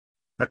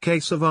A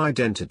case of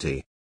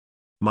identity.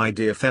 "My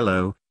dear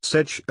fellow,"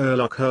 said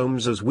Sherlock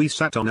Holmes as we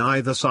sat on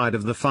either side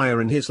of the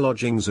fire in his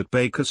lodgings at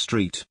Baker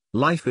Street,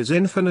 "life is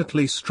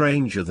infinitely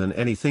stranger than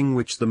anything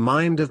which the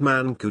mind of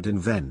man could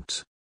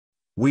invent.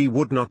 We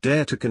would not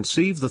dare to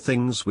conceive the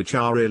things which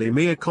are really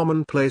mere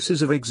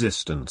commonplaces of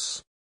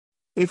existence.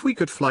 If we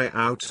could fly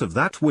out of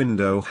that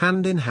window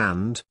hand in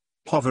hand,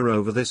 hover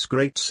over this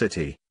great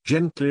city,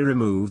 gently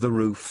remove the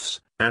roofs,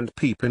 and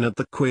peep in at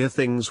the queer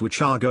things which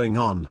are going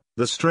on,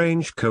 the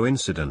strange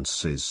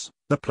coincidences,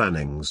 the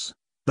plannings,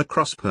 the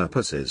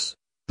cross-purposes,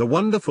 the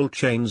wonderful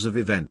chains of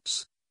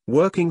events,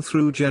 working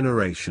through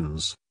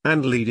generations,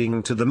 and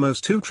leading to the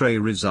most outre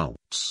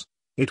results,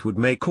 it would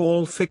make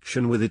all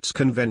fiction with its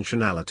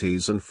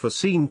conventionalities and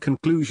foreseen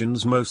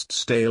conclusions most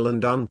stale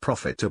and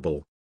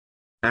unprofitable."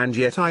 "And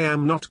yet I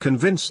am not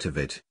convinced of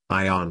it,"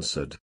 I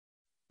answered.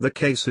 "The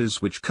cases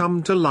which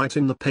come to light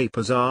in the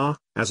papers are,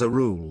 as a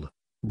rule,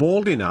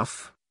 bald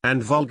enough,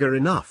 and vulgar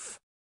enough.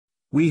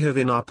 We have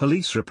in our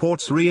police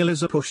reports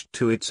realism pushed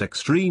to its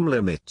extreme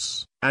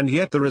limits, and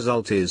yet the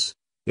result is,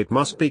 it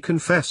must be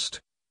confessed,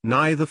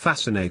 neither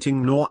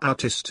fascinating nor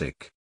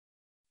artistic.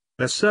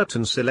 A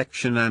certain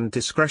selection and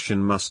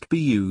discretion must be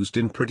used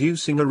in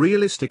producing a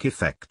realistic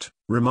effect,"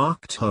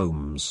 remarked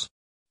Holmes.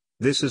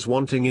 "This is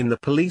wanting in the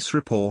police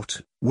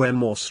report, where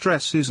more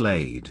stress is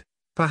laid,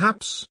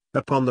 perhaps,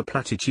 upon the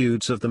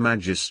platitudes of the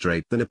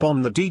magistrate than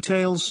upon the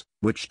details,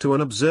 which to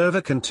an observer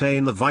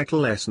contain the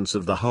vital essence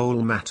of the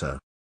whole matter.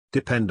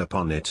 Depend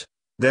upon it,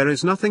 there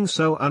is nothing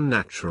so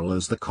unnatural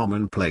as the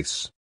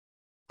commonplace."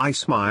 I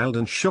smiled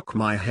and shook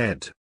my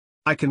head.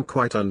 "I can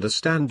quite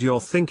understand your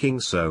thinking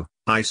so,"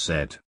 I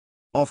said.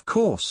 "Of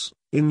course,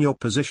 in your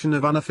position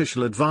of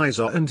unofficial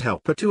advisor and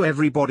helper to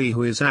everybody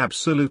who is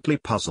absolutely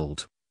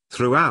puzzled,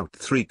 throughout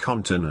 3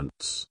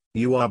 continents,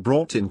 you are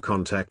brought in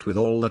contact with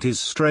all that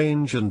is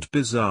strange and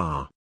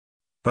bizarre.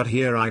 But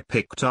here I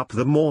picked up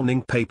the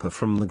morning paper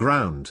from the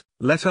ground.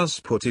 Let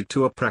us put it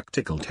to a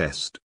practical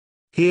test.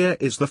 Here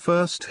is the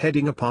first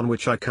heading upon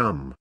which I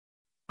come.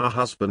 A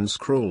husband's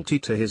cruelty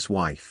to his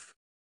wife.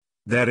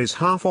 There is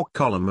half a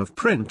column of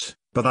print,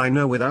 but I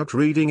know without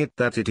reading it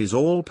that it is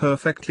all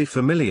perfectly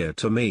familiar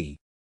to me.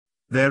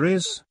 There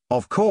is,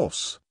 of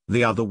course,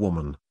 the other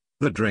woman,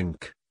 the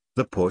drink,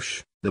 the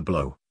push, the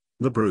blow,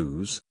 the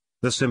bruise,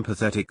 the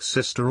sympathetic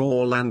sister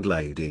or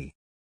landlady.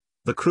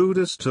 The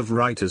crudest of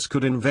writers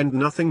could invent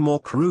nothing more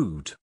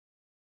crude.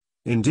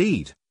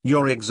 Indeed,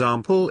 your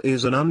example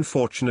is an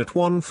unfortunate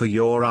one for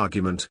your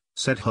argument,"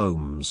 said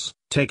Holmes,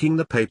 taking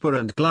the paper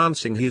and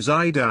glancing his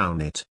eye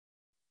down it.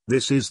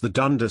 "This is the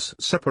Dundas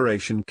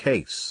separation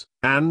case,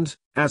 and,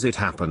 as it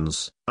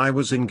happens, I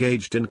was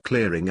engaged in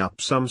clearing up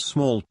some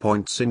small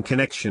points in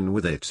connection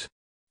with it.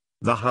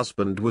 The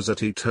husband was a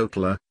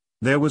teetotaler.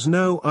 There was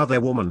no other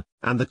woman,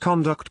 and the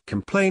conduct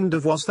complained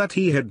of was that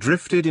he had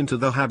drifted into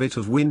the habit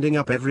of winding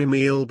up every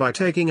meal by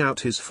taking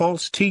out his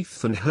false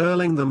teeth and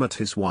hurling them at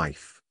his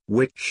wife,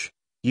 which,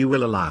 you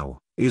will allow,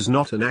 is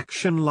not an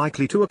action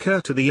likely to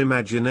occur to the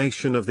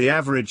imagination of the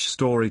average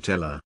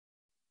storyteller.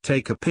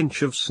 Take a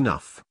pinch of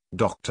snuff,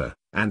 doctor,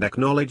 and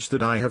acknowledge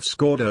that I have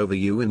scored over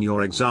you in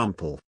your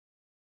example."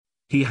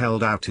 He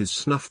held out his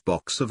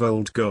snuff-box of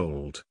old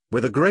gold,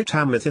 with a great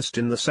amethyst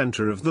in the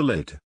center of the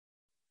lid.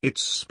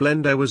 Its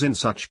splendor was in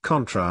such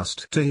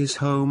contrast to his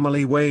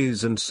homely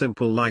ways and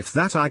simple life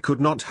that I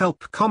could not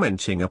help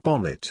commenting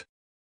upon it.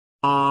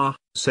 "Ah,"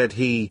 said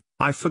he,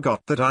 "I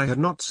forgot that I had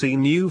not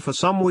seen you for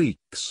some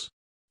weeks.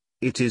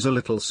 It is a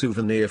little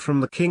souvenir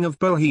from the King of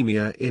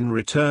Bohemia in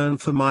return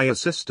for my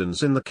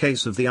assistance in the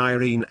case of the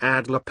Irene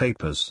Adler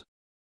papers."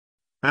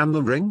 "And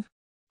the ring?"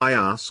 I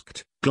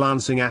asked,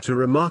 glancing at a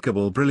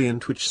remarkable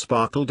brilliant which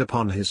sparkled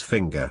upon his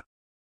finger.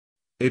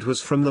 "It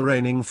was from the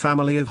reigning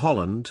family of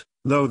Holland,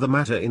 though the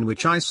matter in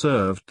which I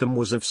served them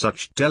was of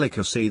such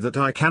delicacy that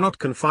I cannot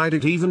confide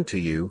it even to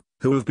you,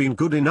 who have been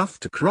good enough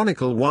to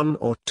chronicle 1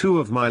 or 2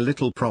 of my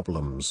little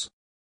problems."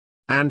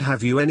 "And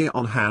have you any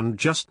on hand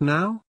just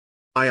now?"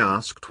 I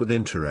asked with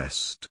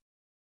interest.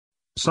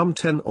 "Some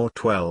 10 or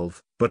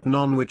 12, but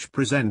none which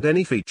present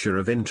any feature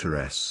of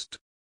interest.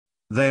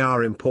 They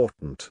are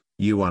important,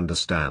 you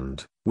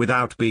understand,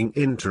 without being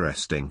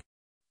interesting.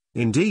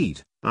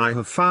 Indeed, I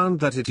have found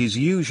that it is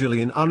usually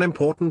in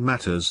unimportant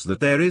matters that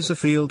there is a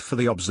field for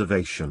the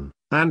observation,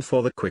 and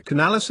for the quick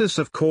analysis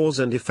of cause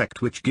and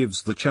effect which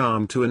gives the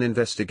charm to an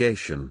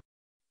investigation.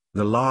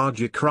 The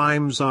larger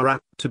crimes are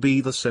apt to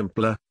be the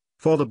simpler,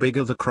 for the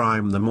bigger the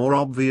crime the more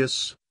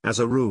obvious, as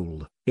a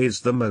rule, is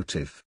the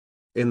motive.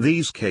 In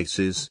these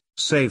cases,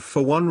 save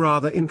for one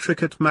rather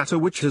intricate matter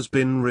which has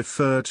been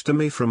referred to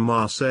me from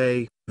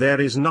Marseille,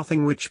 there is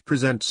nothing which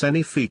presents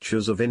any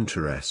features of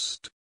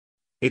interest.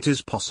 It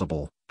is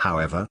possible,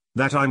 however,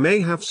 that I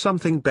may have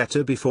something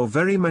better before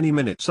very many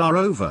minutes are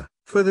over,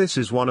 for this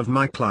is one of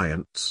my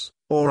clients,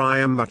 or I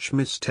am much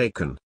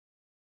mistaken."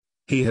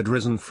 He had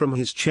risen from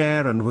his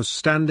chair and was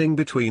standing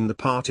between the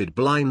parted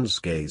blinds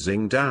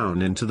gazing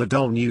down into the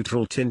dull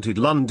neutral-tinted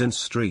London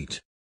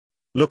street.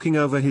 Looking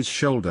over his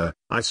shoulder,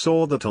 I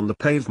saw that on the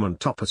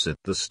pavement opposite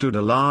there stood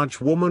a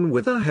large woman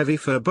with a heavy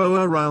fur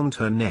boa around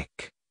her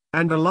neck,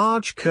 and a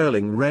large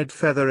curling red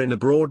feather in a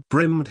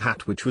broad-brimmed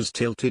hat which was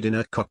tilted in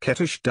a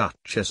coquettish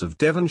Duchess of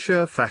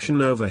Devonshire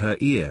fashion over her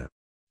ear.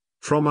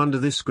 From under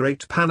this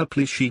great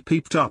panoply she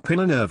peeped up in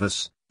a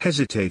nervous,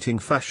 hesitating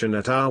fashion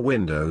at our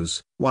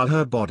windows, while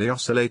her body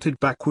oscillated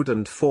backward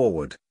and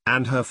forward,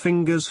 and her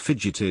fingers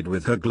fidgeted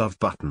with her glove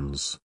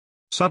buttons.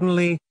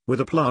 Suddenly,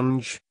 with a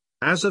plunge,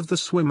 as of the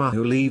swimmer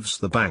who leaves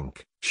the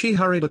bank, she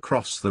hurried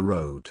across the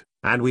road,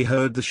 and we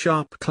heard the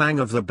sharp clang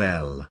of the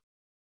bell.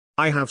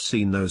 "I have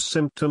seen those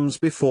symptoms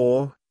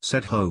before,"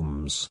 said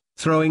Holmes,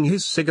 throwing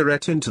his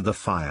cigarette into the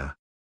fire.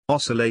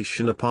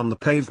 "Oscillation upon the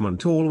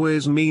pavement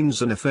always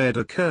means an affair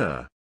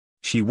d'occur.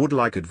 She would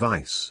like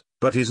advice,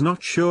 but is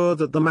not sure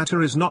that the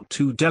matter is not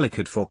too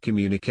delicate for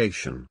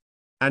communication.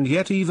 And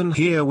yet even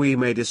here we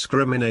may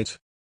discriminate.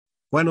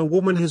 When a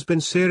woman has been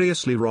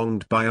seriously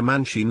wronged by a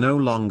man she no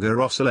longer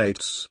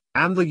oscillates,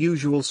 and the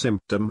usual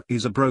symptom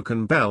is a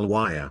broken bell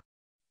wire.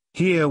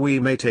 Here we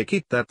may take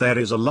it that there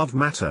is a love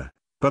matter,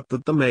 but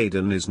that the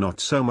maiden is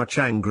not so much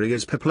angry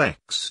as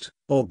perplexed,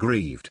 or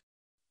grieved.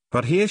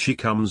 But here she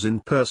comes in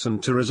person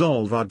to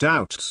resolve our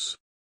doubts."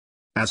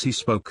 As he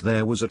spoke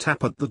there was a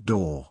tap at the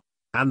door,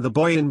 and the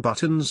boy in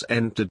buttons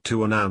entered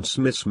to announce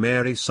Miss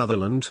Mary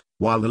Sutherland,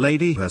 while the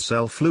lady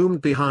herself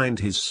loomed behind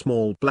his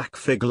small black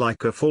figure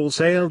like a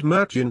full-sailed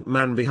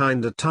merchantman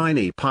behind a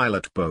tiny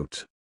pilot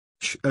boat.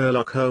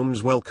 Sherlock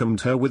Holmes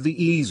welcomed her with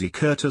the easy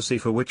courtesy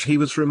for which he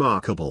was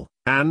remarkable,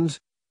 and,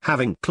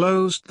 having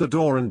closed the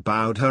door and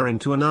bowed her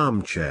into an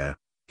armchair,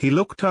 he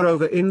looked her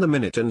over in the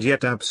minute and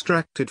yet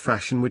abstracted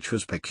fashion which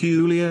was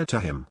peculiar to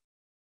him.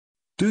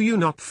 "Do you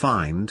not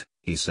find,"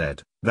 he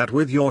said, "that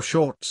with your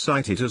short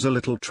sight it is a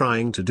little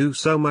trying to do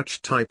so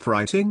much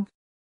typewriting?"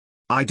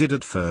 "I did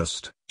at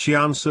first," she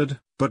answered,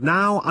 "but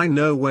now I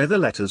know where the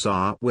letters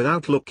are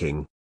without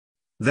looking."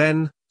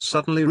 Then,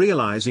 suddenly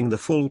realizing the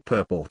full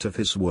purport of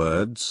his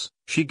words,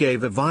 she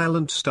gave a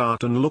violent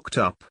start and looked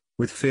up,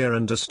 with fear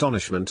and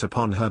astonishment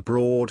upon her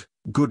broad,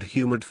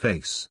 good-humored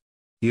face.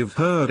 "You've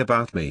heard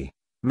about me,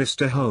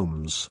 Mr.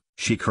 Holmes,"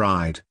 she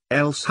cried,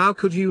 "else how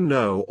could you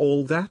know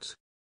all that?"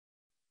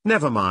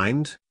 "Never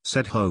mind,"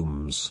 said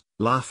Holmes,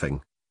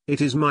 laughing.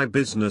 "It is my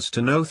business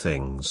to know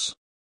things.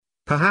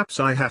 Perhaps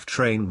I have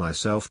trained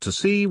myself to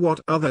see what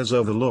others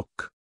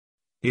overlook.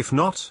 If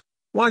not,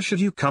 why should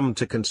you come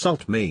to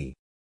consult me?"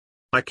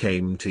 "I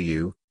came to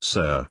you,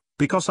 sir,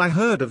 because I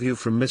heard of you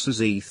from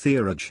Mrs.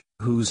 Etheridge,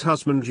 whose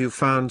husband you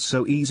found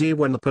so easy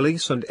when the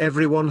police and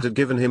everyone had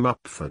given him up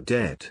for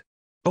dead.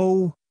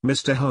 Oh,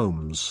 Mr.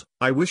 Holmes,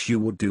 I wish you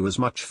would do as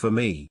much for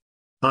me.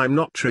 I'm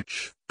not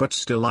rich, but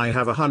still I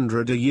have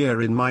 100 a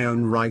year in my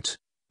own right,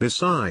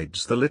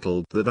 besides the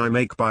little that I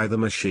make by the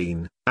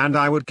machine, and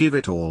I would give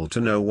it all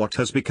to know what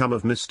has become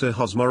of Mr.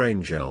 Hosmer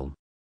Angel."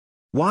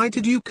 "Why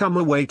did you come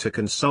away to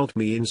consult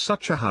me in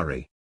such a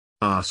hurry?"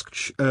 asked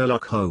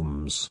Sherlock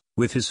Holmes,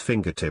 with his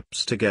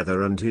fingertips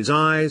together and his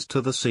eyes to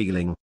the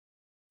ceiling.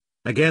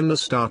 Again the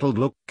startled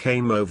look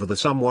came over the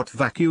somewhat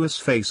vacuous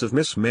face of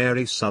Miss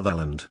Mary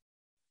Sutherland.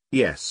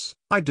 "Yes,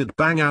 I did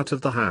bang out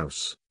of the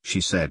house,"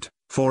 she said,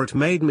 "for it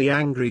made me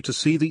angry to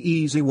see the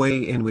easy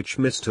way in which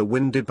Mr.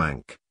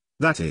 Windibank,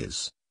 that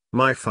is,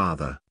 my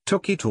father,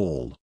 took it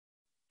all.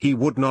 He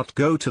would not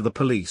go to the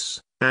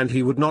police, and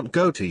he would not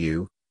go to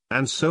you,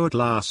 and so at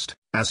last,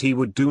 as he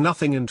would do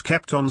nothing and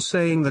kept on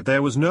saying that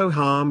there was no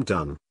harm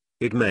done,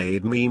 it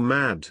made me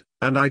mad,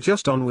 and I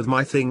just on with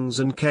my things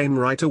and came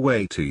right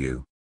away to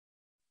you."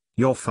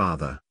 "Your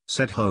father,"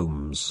 said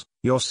Holmes,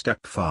 "your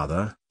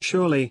stepfather,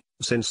 surely,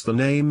 since the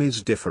name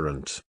is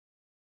different."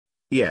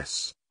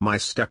 "Yes, my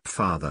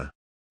stepfather.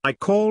 I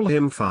call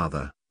him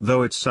father,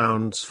 though it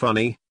sounds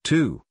funny,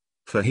 too,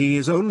 for he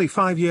is only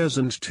 5 years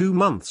and 2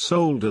 months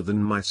older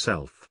than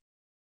myself."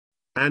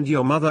 "And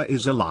your mother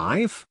is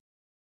alive?"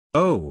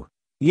 "Oh,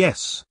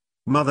 yes,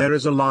 mother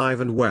is alive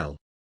and well.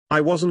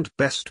 I wasn't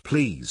best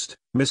pleased,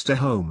 Mr.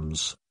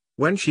 Holmes,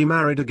 when she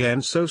married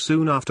again so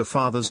soon after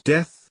father's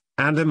death,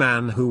 and a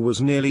man who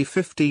was nearly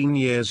 15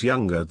 years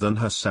younger than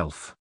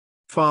herself.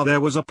 Father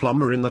was a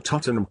plumber in the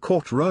Tottenham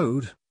Court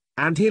Road,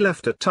 and he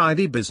left a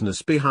tidy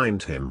business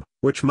behind him,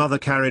 which mother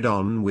carried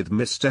on with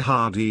Mr.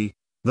 Hardy,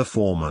 the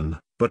foreman,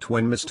 but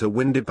when Mr.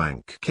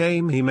 Windibank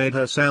came he made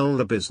her sell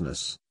the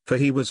business, for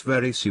he was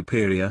very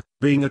superior,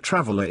 being a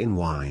traveller in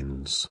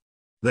wines.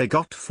 They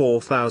got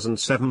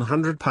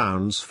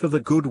 £4,700 for the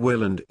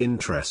goodwill and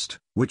interest,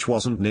 which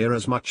wasn't near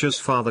as much as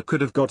father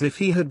could have got if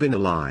he had been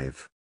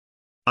alive."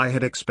 I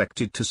had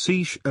expected to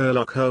see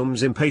Sherlock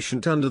Holmes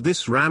impatient under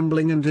this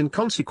rambling and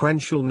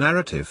inconsequential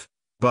narrative,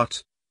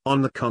 but,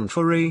 on the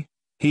contrary,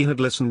 he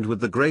had listened with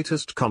the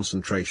greatest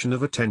concentration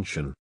of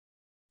attention.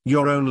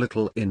 "Your own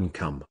little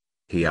income,"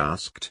 he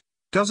asked,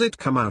 "does it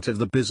come out of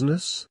the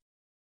business?"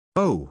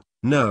 "Oh,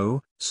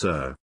 no,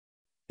 sir.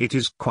 It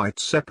is quite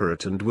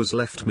separate and was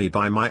left me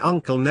by my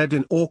Uncle Ned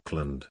in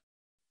Auckland.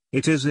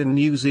 It is in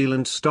New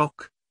Zealand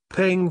stock,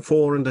 paying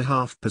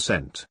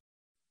 4.5%.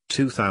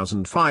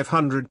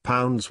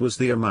 £2,500 was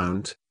the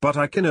amount, but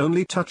I can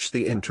only touch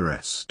the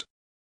interest.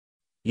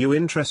 You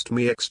interest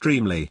me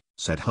extremely,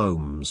 said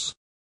Holmes.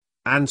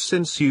 And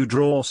since you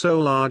draw so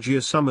large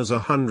a sum as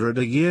 100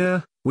 a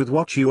year, with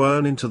what you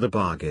earn into the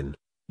bargain,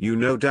 you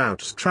no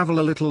doubt travel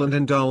a little and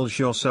indulge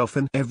yourself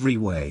in every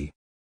way.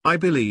 I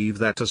believe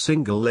that a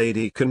single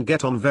lady can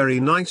get on very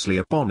nicely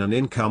upon an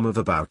income of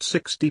about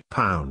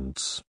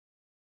 £60.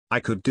 I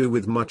could do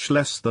with much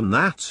less than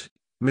that,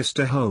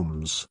 Mr.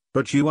 Holmes,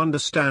 but you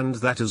understand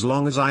that as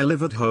long as I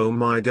live at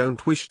home I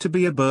don't wish to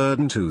be a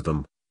burden to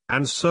them,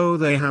 and so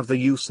they have the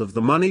use of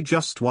the money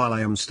just while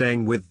I am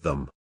staying with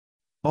them.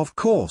 Of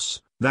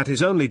course, that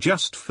is only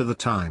just for the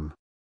time.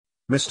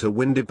 Mr.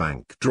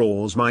 Windibank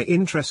draws my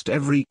interest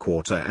every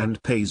quarter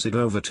and pays it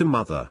over to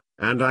mother,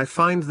 and I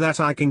find that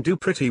I can do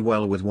pretty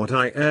well with what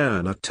I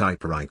earn at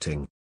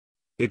typewriting.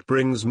 It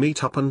brings me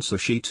twopence a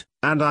sheet,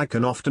 and I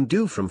can often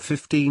do from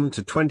 15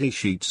 to 20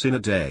 sheets in a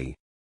day.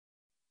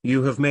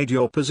 You have made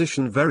your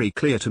position very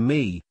clear to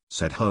me,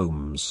 said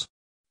Holmes.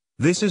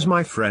 This is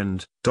my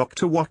friend,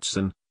 Dr.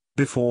 Watson,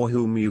 before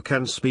whom you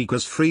can speak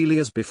as freely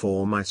as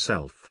before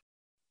myself.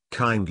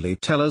 Kindly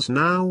tell us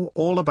now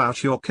all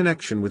about your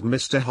connection with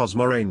Mr.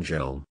 Hosmer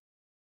Angel.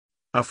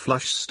 A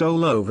flush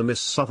stole over Miss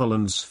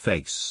Sutherland's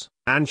face,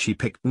 and she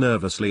picked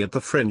nervously at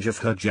the fringe of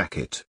her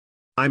jacket.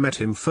 I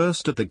met him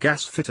first at the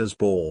gasfitters'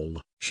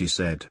 ball, she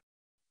said.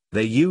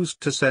 They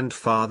used to send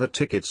father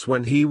tickets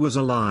when he was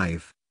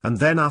alive, and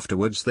then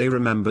afterwards they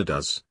remembered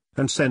us,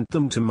 and sent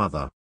them to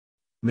mother.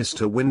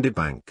 Mr.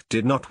 Windibank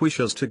did not wish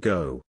us to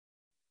go.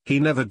 He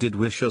never did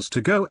wish us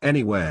to go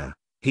anywhere.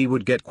 He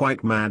would get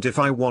quite mad if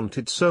I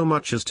wanted so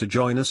much as to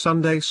join a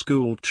Sunday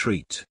school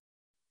treat.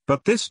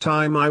 But this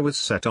time I was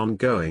set on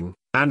going,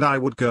 and I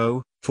would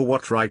go, for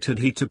what right had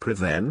he to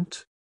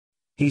prevent?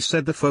 He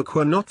said the folk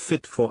were not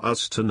fit for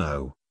us to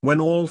know, when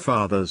all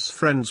father's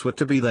friends were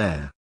to be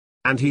there.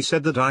 And he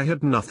said that I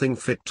had nothing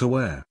fit to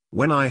wear,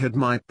 when I had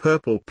my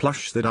purple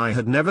plush that I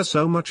had never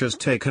so much as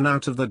taken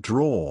out of the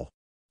drawer.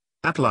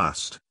 At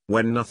last,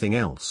 when nothing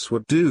else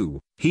would do,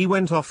 he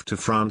went off to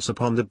France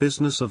upon the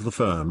business of the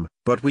firm,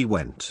 but we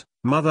went,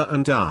 mother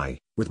and I,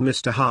 with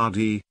Mr.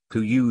 Hardy,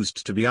 who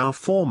used to be our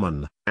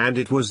foreman, and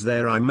it was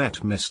there I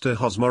met Mr.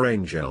 Hosmer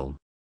Angel.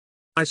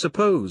 I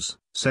suppose,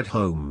 said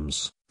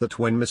Holmes, that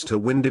when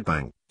Mr.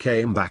 Windibank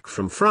came back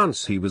from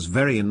France he was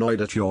very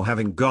annoyed at your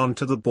having gone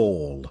to the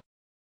ball.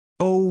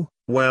 Oh,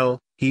 well,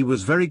 he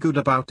was very good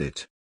about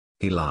it.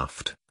 He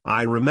laughed,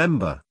 I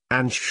remember,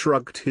 and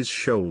shrugged his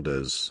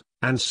shoulders,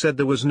 and said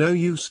there was no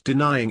use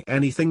denying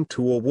anything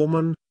to a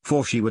woman,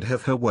 for she would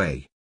have her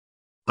way.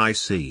 I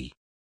see.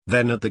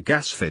 Then at the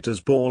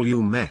gasfitters' ball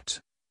you met,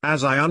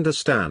 as I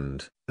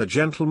understand, a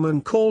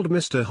gentleman called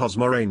Mr.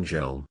 Hosmer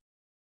Angel.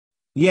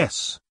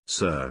 Yes,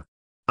 sir.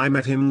 I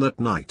met him that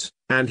night,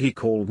 and he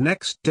called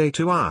next day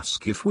to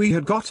ask if we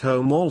had got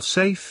home all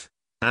safe,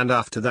 and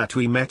after that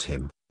we met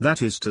him,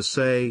 that is to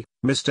say,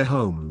 Mr.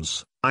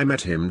 Holmes, I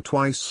met him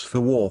twice for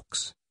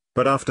walks,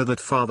 but after that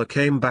father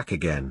came back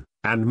again,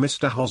 and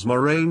Mr.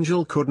 Hosmer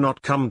Angel could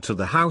not come to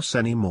the house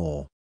any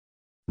more.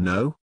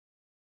 No?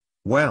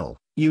 Well,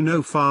 you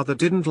know father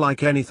didn't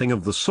like anything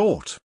of the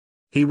sort.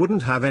 He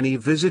wouldn't have any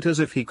visitors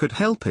if he could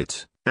help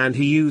it, and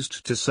he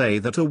used to say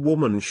that a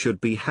woman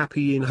should be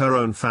happy in her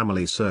own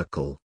family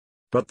circle.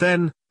 But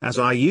then, as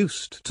I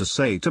used to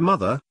say to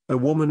mother, a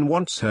woman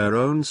wants her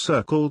own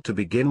circle to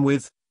begin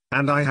with,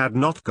 and I had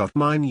not got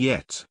mine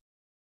yet.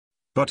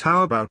 But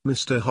how about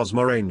Mr.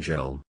 Hosmer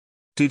Angel?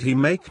 Did he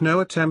make no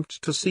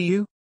attempt to see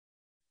you?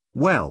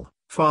 Well,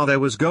 father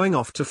was going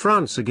off to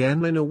France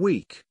again in a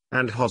week,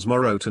 and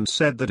Hosmer wrote and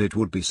said that it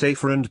would be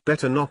safer and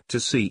better not to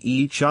see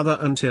each other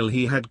until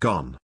he had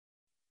gone.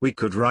 We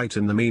could write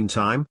in the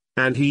meantime,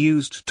 and he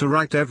used to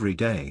write every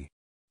day.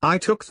 I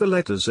took the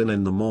letters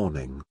in the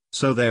morning,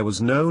 so there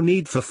was no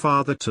need for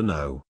father to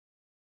know.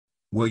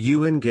 Were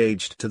you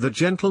engaged to the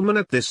gentleman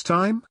at this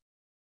time?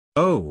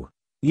 Oh,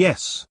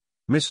 yes,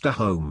 Mr.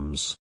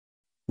 Holmes.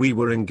 We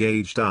were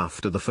engaged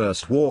after the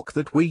first walk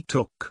that we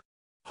took.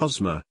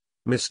 Hosmer,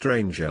 Mr.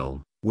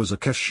 Angel, was a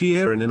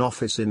cashier in an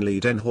office in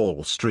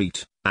Leadenhall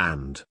Street,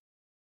 and...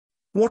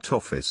 What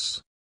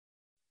office?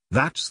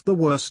 That's the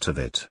worst of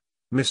it,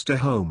 Mr.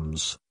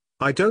 Holmes.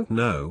 I don't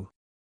know.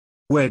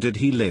 Where did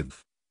he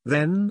live,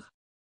 then?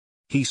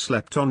 He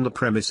slept on the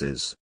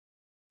premises.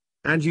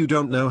 And you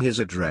don't know his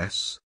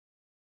address?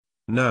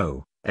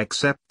 No,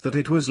 except that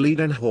it was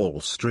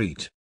Leadenhall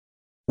Street.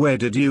 Where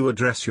did you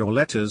address your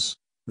letters,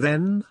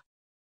 then?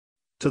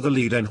 To the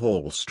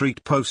Leadenhall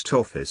Street post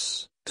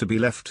office, to be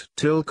left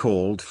till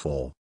called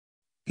for.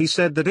 He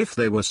said that if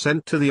they were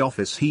sent to the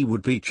office he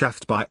would be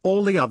chaffed by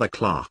all the other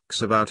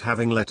clerks about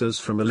having letters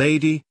from a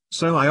lady,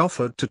 so I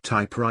offered to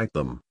typewrite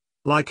them,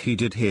 like he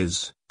did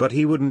his, but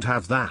he wouldn't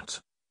have that,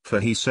 for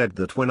he said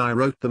that when I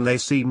wrote them they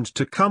seemed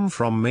to come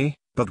from me,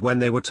 but when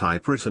they were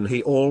typewritten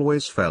he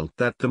always felt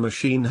that the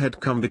machine had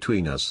come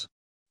between us.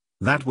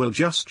 That will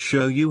just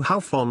show you how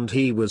fond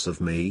he was of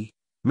me,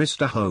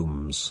 Mr.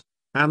 Holmes,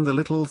 and the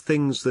little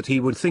things that he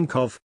would think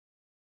of.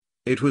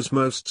 It was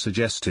most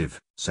suggestive,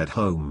 said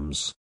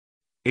Holmes.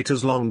 It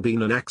has long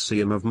been an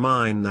axiom of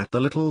mine that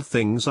the little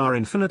things are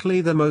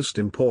infinitely the most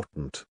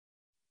important.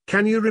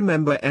 Can you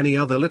remember any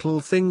other little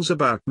things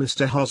about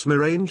Mr.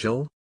 Hosmer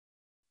Angel?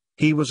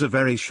 He was a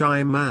very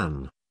shy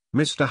man,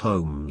 Mr.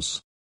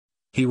 Holmes.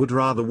 He would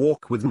rather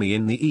walk with me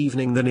in the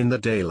evening than in the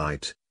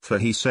daylight, for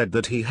he said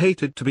that he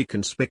hated to be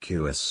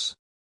conspicuous.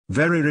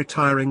 Very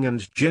retiring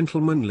and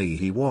gentlemanly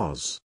he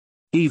was.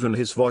 Even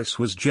his voice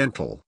was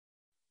gentle.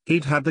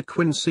 He'd had the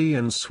quinsy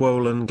and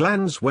swollen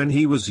glands when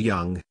he was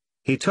young,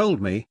 he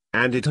told me,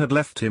 and it had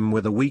left him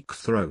with a weak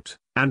throat,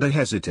 and a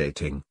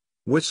hesitating,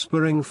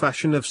 whispering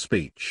fashion of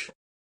speech.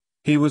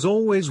 He was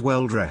always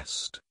well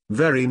dressed,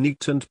 very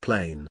neat and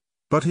plain,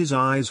 but his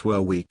eyes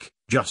were weak,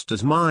 just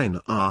as mine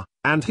are,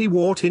 and he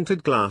wore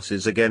tinted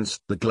glasses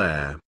against the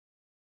glare.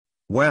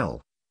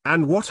 Well,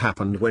 and what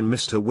happened when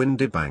Mr.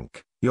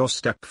 Windibank, your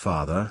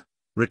stepfather,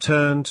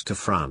 returned to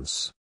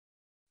France?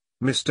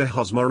 Mr.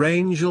 Hosmer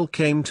Angel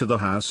came to the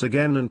house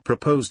again and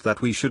proposed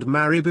that we should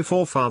marry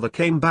before father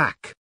came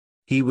back.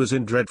 He was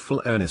in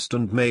dreadful earnest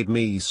and made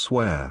me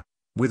swear,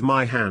 with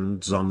my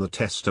hands on the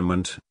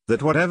testament,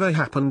 that whatever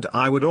happened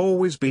I would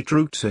always be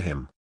true to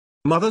him.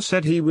 Mother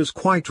said he was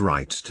quite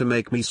right to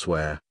make me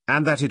swear,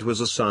 and that it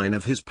was a sign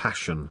of his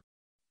passion.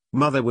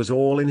 Mother was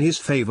all in his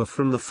favor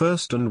from the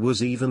first and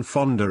was even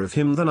fonder of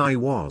him than I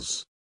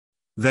was.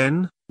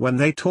 Then, when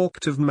they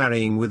talked of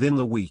marrying within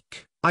the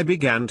week, I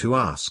began to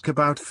ask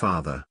about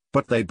father,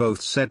 but they both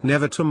said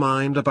never to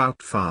mind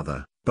about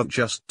father, but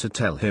just to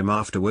tell him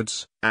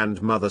afterwards,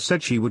 and mother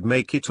said she would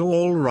make it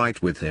all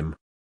right with him.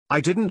 I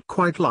didn't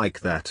quite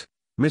like that,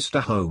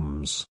 Mr.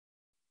 Holmes.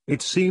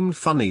 It seemed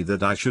funny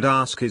that I should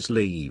ask his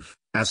leave,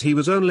 as he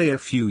was only a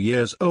few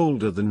years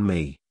older than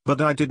me,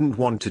 but I didn't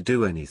want to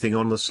do anything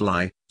on the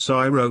sly, so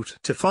I wrote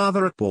to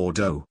father at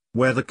Bordeaux,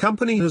 where the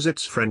company has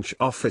its French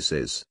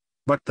offices,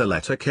 but the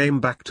letter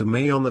came back to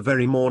me on the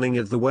very morning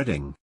of the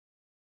wedding.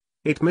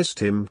 It missed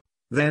him,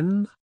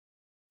 then?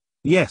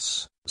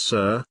 Yes,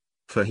 sir,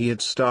 for he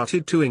had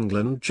started to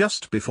England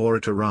just before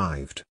it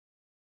arrived.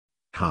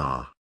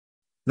 Ha!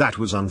 That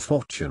was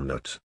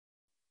unfortunate.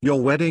 Your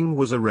wedding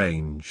was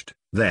arranged,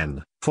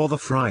 then, for the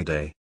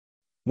Friday.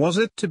 Was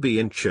it to be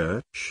in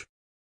church?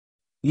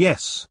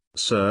 Yes,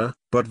 sir,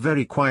 but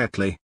very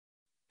quietly.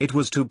 It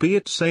was to be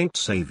at St.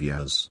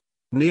 Saviour's,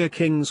 near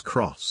King's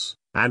Cross,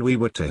 and we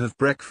were to have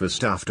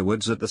breakfast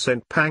afterwards at the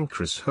St.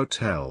 Pancras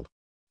Hotel.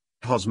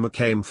 Hosmer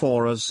came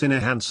for us in a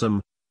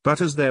hansom, but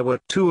as there were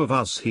two of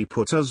us he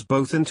put us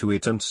both into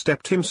it and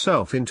stepped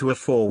himself into a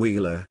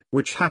four-wheeler,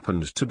 which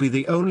happened to be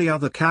the only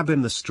other cab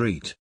in the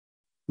street.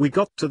 We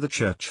got to the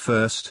church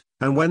first,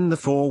 and when the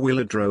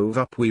four-wheeler drove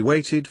up we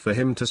waited for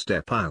him to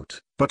step out,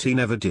 but he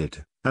never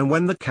did, and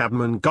when the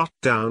cabman got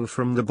down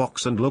from the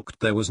box and looked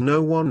there was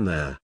no one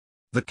there.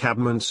 The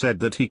cabman said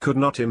that he could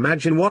not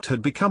imagine what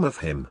had become of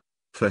him,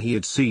 for he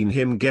had seen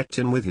him get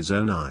in with his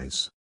own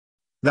eyes.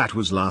 That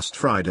was last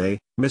Friday,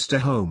 Mr.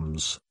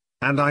 Holmes,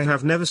 and I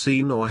have never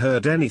seen or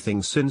heard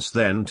anything since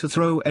then to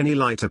throw any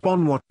light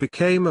upon what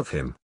became of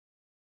him.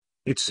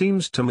 It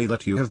seems to me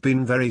that you have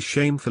been very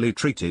shamefully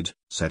treated,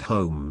 said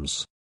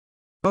Holmes.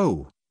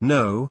 Oh,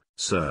 no,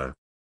 sir.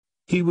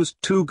 He was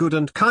too good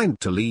and kind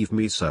to leave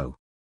me so.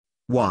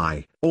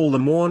 Why, all the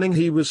morning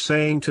he was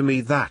saying to me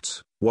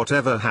that,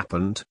 whatever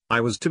happened, I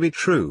was to be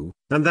true,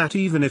 and that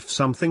even if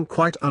something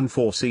quite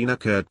unforeseen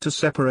occurred to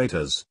separate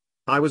us,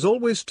 I was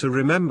always to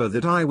remember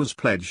that I was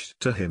pledged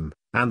to him,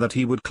 and that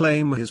he would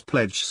claim his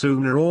pledge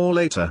sooner or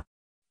later.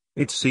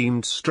 It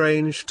seemed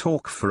strange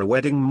talk for a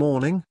wedding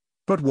morning,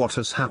 but what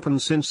has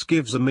happened since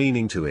gives a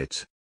meaning to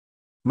it.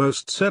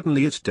 Most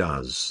certainly it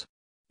does.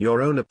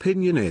 Your own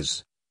opinion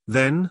is,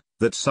 then,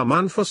 that some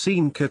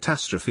unforeseen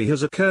catastrophe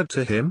has occurred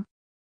to him?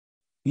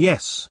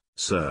 Yes,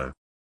 sir.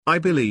 I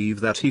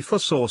believe that he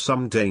foresaw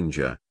some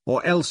danger,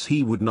 or else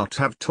he would not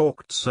have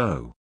talked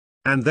so.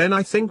 And then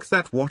I think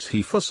that what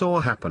he foresaw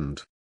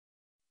happened.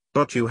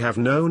 But you have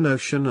no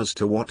notion as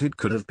to what it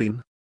could have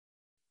been?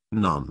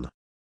 None.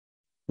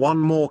 One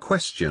more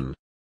question.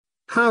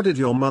 How did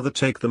your mother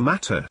take the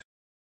matter?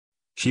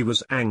 She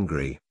was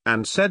angry,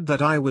 and said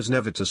that I was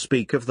never to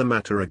speak of the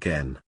matter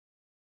again.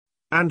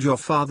 And your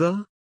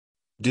father?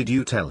 Did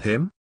you tell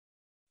him?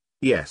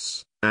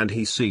 Yes, and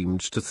he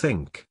seemed to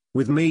think,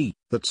 with me,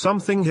 that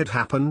something had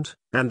happened,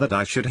 and that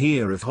I should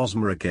hear of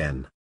Hosmer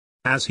again.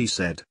 As he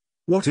said,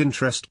 what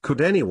interest could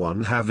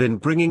anyone have in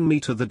bringing me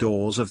to the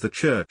doors of the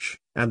church,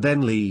 and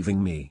then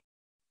leaving me?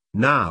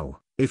 Now,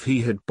 if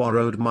he had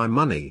borrowed my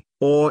money,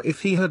 or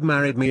if he had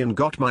married me and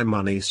got my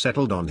money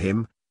settled on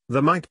him,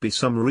 there might be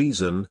some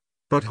reason,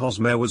 but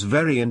Hosmer was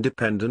very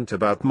independent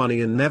about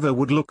money and never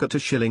would look at a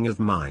shilling of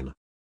mine.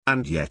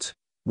 And yet,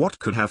 what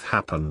could have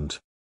happened?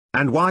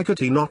 And why could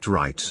he not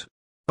write?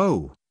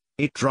 Oh,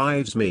 it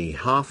drives me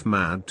half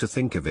mad to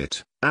think of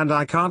it, and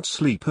I can't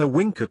sleep a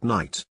wink at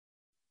night.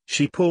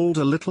 She pulled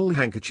a little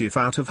handkerchief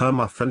out of her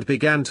muff and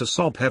began to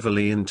sob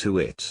heavily into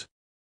it.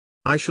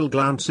 I shall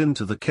glance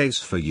into the case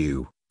for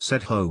you,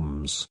 said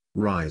Holmes,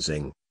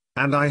 rising,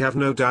 and I have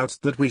no doubt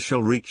that we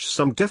shall reach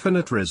some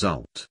definite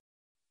result.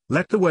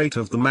 Let the weight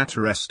of the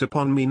matter rest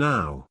upon me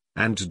now,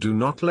 and do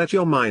not let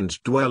your mind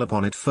dwell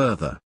upon it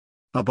further.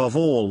 Above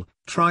all,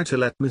 try to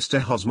let Mr.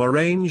 Hosmer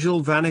Angel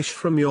vanish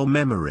from your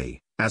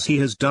memory, as he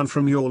has done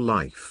from your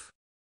life.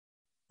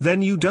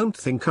 Then you don't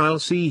think I'll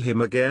see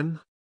him again?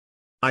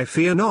 I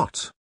fear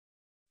not.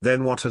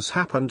 Then what has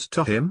happened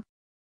to him?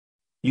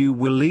 You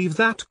will leave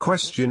that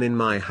question in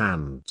my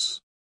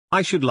hands.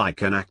 I should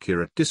like an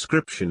accurate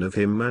description of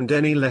him and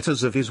any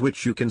letters of his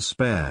which you can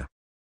spare.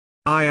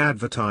 I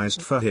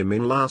advertised for him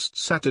in last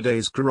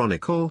Saturday's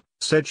Chronicle,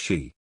 said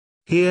she.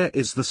 Here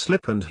is the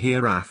slip and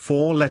here are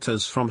 4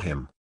 letters from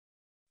him.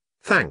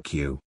 Thank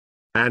you.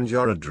 And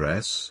your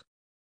address?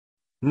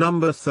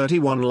 Number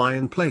 31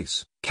 Lion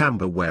Place,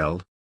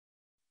 Camberwell.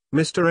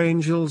 Mr.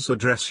 Angel's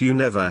address you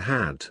never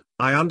had,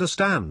 I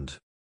understand.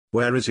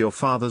 Where is your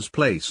father's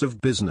place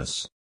of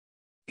business?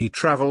 He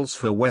travels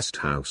for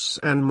Westhouse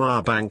and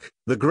Marbank,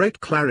 the great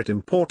claret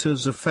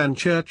importers of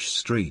Fenchurch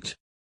Street.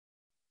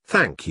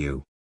 Thank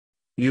you.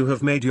 You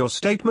have made your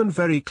statement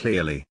very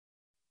clearly.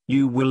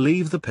 You will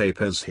leave the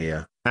papers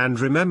here, and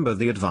remember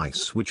the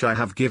advice which I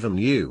have given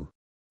you.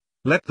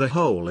 Let the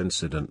whole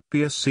incident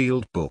be a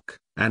sealed book,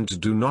 and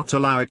do not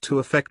allow it to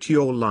affect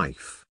your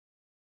life.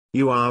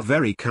 You are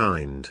very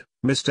kind,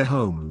 Mr.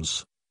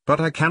 Holmes, but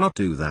I cannot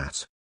do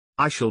that.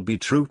 I shall be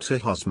true to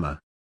Hosmer.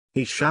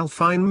 He shall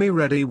find me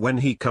ready when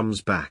he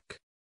comes back.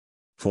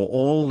 For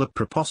all the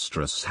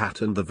preposterous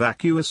hat and the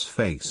vacuous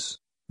face,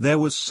 there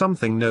was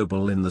something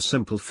noble in the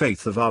simple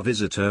faith of our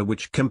visitor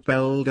which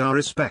compelled our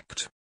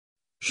respect.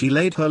 She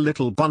laid her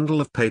little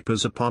bundle of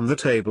papers upon the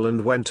table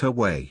and went her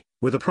way,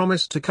 with a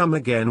promise to come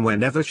again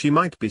whenever she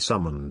might be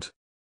summoned.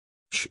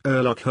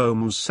 Sherlock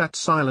Holmes sat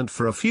silent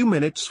for a few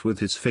minutes with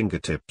his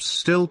fingertips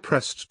still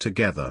pressed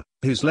together,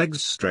 his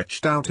legs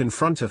stretched out in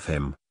front of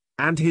him,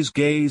 and his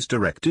gaze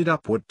directed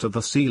upward to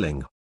the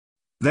ceiling.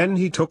 Then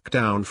he took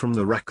down from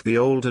the rack the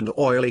old and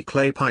oily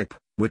clay pipe,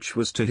 which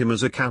was to him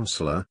as a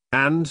counsellor,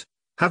 and,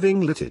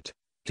 having lit it,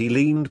 he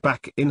leaned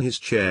back in his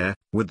chair,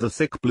 with the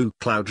thick blue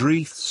cloud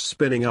wreaths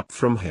spinning up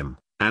from him,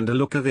 and a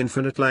look of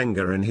infinite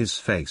languor in his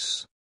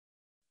face.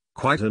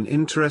 Quite an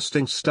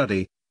interesting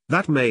study,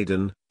 that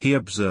maiden, he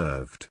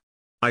observed.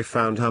 I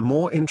found her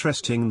more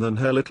interesting than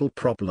her little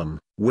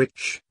problem,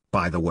 which,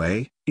 by the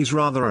way, is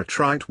rather a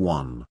trite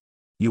one.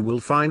 You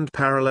will find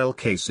parallel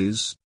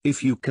cases,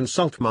 if you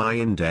consult my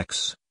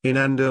index, in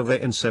Andover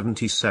in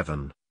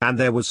 '77, and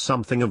there was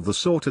something of the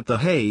sort at The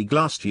Hague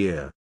last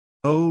year.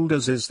 Old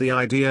as is the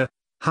idea,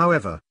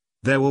 however,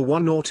 there were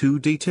 1 or 2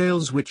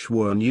 details which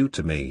were new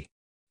to me.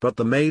 But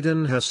the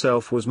maiden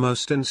herself was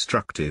most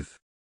instructive.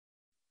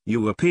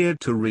 You appeared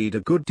to read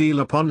a good deal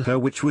upon her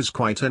which was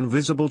quite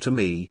invisible to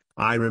me,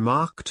 I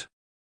remarked.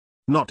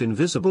 Not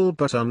invisible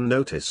but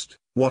unnoticed,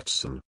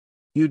 Watson.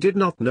 You did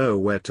not know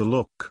where to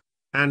look,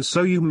 and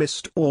so you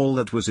missed all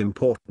that was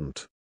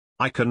important.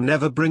 I can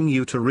never bring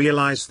you to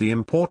realize the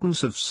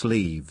importance of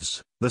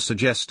sleeves, the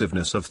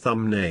suggestiveness of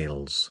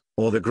thumbnails,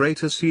 or the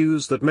great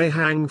issues that may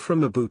hang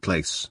from a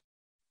bootlace.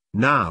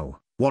 Now,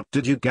 what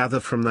did you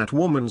gather from that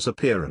woman's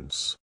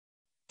appearance?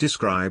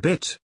 Describe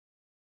it.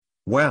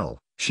 Well,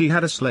 she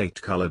had a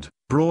slate-colored,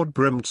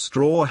 broad-brimmed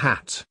straw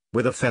hat,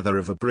 with a feather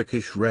of a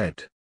brickish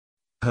red.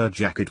 Her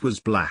jacket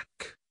was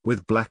black,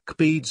 with black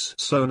beads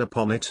sewn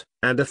upon it,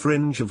 and a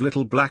fringe of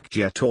little black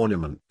jet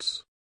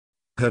ornaments.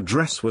 Her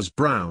dress was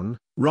brown,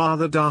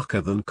 rather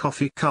darker than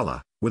coffee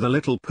color, with a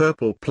little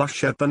purple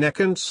plush at the neck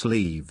and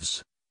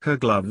sleeves. Her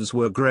gloves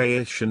were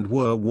grayish and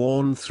were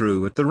worn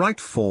through at the right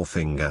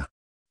forefinger.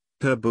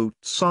 Her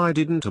boots I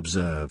didn't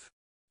observe.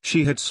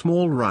 She had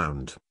small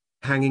round,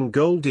 hanging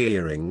gold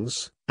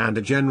earrings, and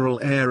a general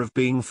air of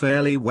being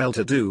fairly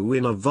well-to-do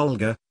in a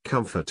vulgar,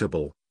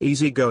 comfortable,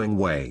 easy-going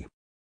way.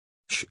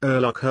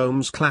 Sherlock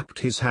Holmes clapped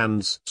his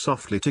hands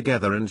softly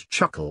together and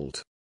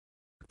chuckled.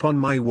 Upon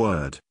my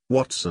word,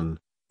 Watson,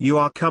 you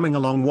are coming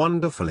along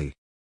wonderfully.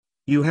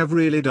 You have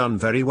really done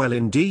very well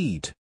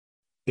indeed.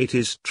 It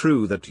is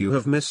true that you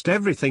have missed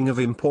everything of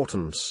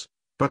importance,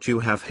 but you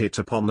have hit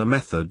upon the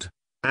method,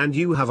 and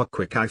you have a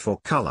quick eye for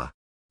color.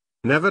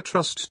 Never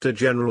trust to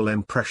general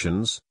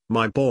impressions,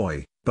 my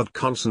boy, but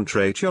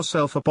concentrate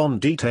yourself upon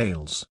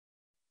details.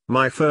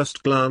 My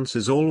first glance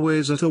is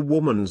always at a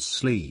woman's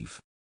sleeve.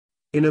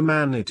 In a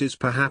man it is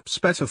perhaps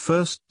better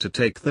first to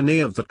take the knee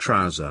of the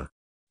trouser.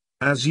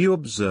 As you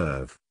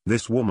observe,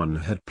 this woman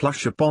had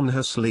plush upon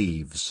her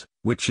sleeves,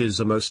 which is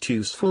a most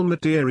useful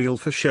material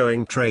for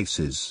showing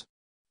traces.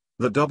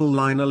 The double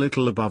line a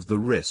little above the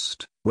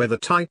wrist, where the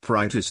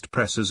typewriter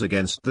presses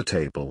against the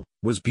table,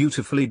 was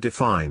beautifully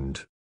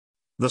defined.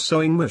 The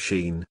sewing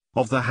machine,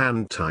 of the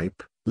hand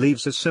type,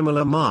 leaves a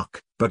similar mark,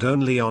 but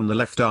only on the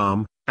left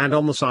arm, and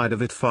on the side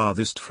of it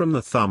farthest from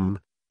the thumb,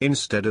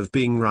 instead of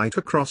being right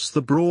across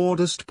the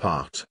broadest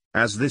part,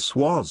 as this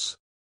was.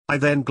 I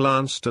then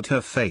glanced at her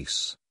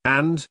face,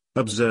 and,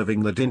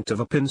 observing the dint of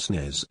a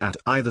pince-nez at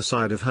either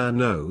side of her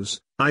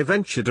nose, I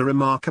ventured a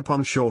remark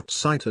upon short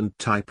sight and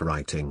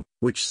typewriting,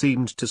 which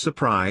seemed to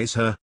surprise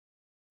her.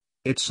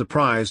 It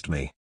surprised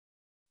me.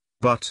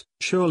 But,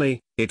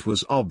 surely, it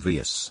was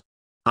obvious.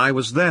 I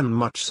was then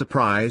much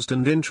surprised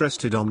and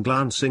interested on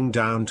glancing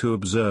down to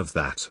observe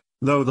that,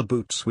 Though the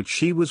boots which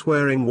she was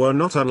wearing were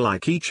not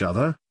unlike each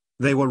other,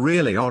 they were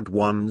really odd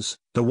ones,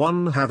 the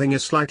one having a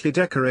slightly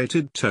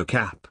decorated toe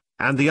cap,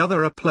 and the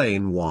other a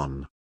plain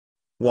one.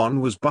 One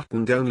was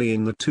buttoned only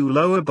in the 2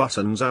 lower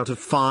buttons out of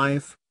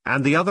 5,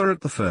 and the other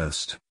at the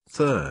first,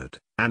 third,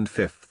 and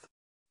fifth.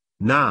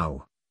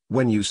 Now,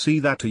 when you see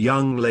that a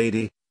young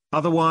lady,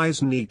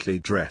 otherwise neatly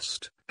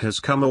dressed, has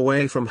come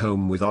away from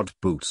home with odd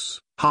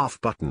boots,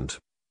 half-buttoned,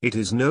 it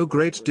is no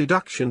great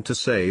deduction to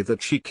say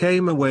that she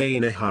came away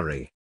in a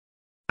hurry.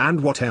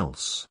 "And what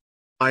else?"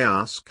 I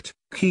asked,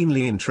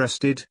 keenly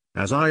interested,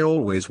 as I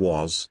always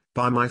was,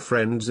 by my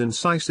friend's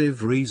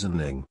incisive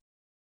reasoning.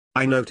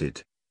 I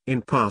noted,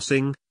 in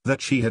passing,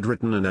 that she had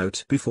written a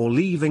note before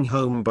leaving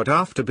home but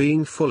after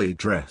being fully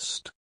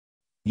dressed.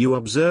 "You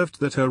observed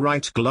that her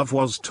right glove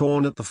was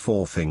torn at the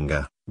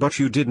forefinger, but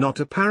you did not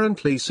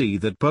apparently see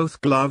that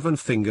both glove and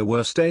finger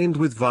were stained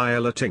with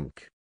violet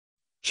ink.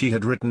 She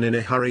had written in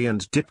a hurry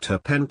and dipped her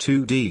pen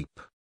too deep.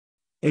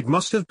 It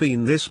must have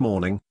been this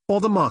morning, or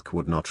the mark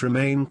would not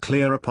remain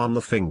clear upon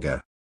the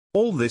finger.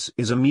 All this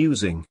is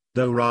amusing,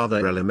 though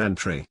rather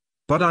elementary,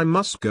 but I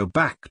must go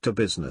back to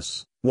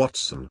business,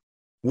 Watson.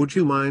 Would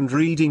you mind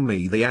reading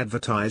me the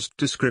advertised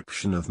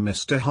description of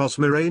Mr.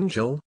 Hosmer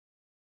Angel?"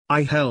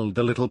 I held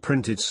a little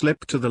printed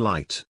slip to the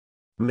light.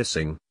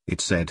 "Missing,"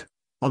 it said,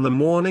 "on the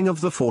morning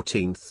of the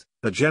 14th,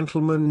 a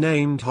gentleman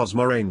named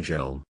Hosmer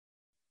Angel.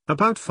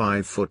 About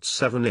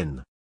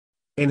 5'7"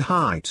 in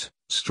height,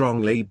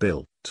 strongly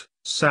built,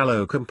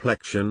 sallow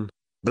complexion,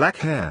 black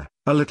hair,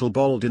 a little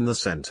bald in the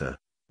center,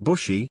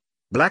 bushy,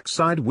 black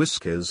side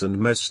whiskers and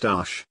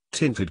moustache,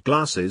 tinted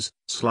glasses,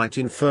 slight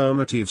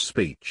infirmity of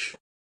speech.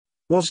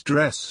 Was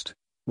dressed,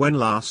 when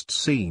last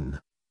seen,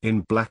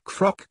 in black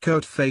frock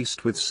coat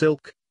faced with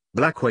silk,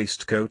 black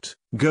waistcoat,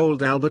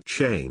 gold Albert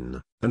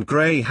chain, and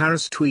grey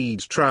Harris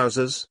tweed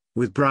trousers,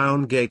 with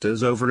brown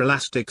gaiters over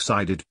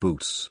elastic-sided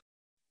boots.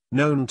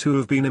 Known to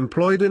have been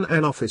employed in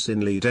an office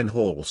in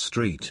Leadenhall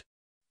Street.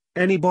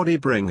 Anybody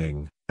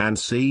bringing, and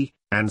see.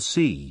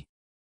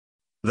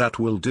 "That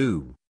will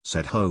do,"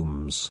 said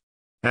Holmes.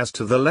 "As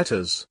to the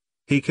letters,"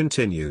 he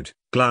continued,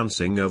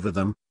 glancing over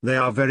them, "they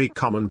are very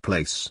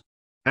commonplace.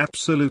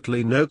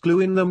 Absolutely no clue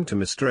in them to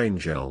Mr.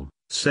 Angel,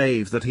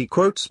 save that he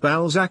quotes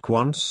Balzac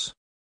once.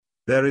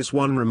 There is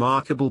one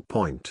remarkable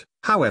point,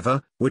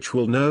 however, which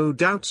will no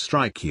doubt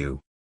strike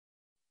you."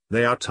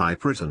 "They are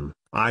typewritten,"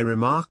 I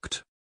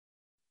remarked.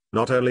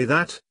 "Not only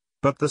that,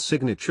 but the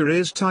signature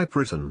is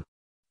typewritten.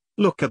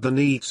 Look at the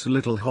neat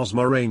little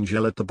Hosmer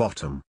Angel at the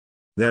bottom.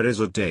 There is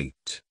a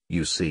date,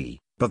 you see,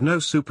 but no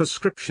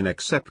superscription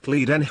except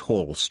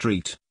Leadenhall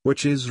Street,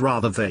 which is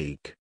rather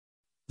vague.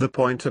 The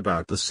point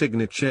about the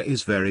signature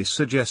is very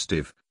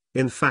suggestive,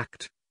 in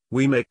fact,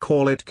 we may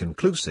call it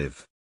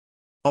conclusive."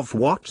 "Of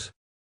what?"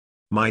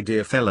 "My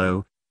dear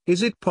fellow,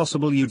 is it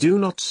possible you do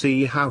not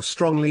see how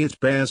strongly it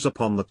bears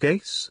upon the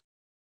case?"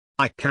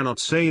 "I cannot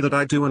say that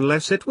I do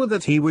unless it were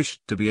that he wished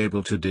to be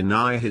able to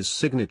deny his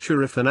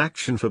signature if an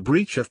action for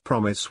breach of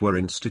promise were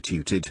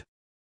instituted."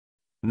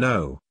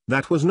 "No,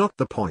 that was not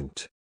the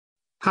point.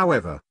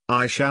 However,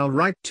 I shall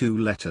write 2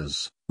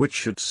 letters, which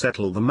should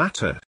settle the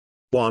matter.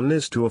 One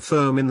is to a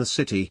firm in the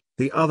city,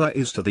 the other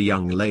is to the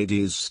young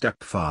lady's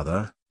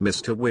stepfather,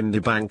 Mr.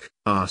 Windibank,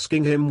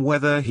 asking him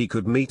whether he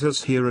could meet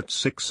us here at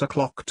 6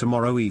 o'clock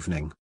tomorrow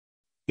evening.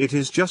 It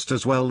is just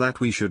as well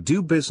that we should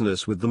do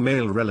business with the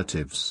male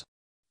relatives.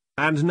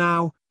 And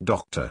now,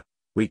 Doctor,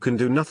 we can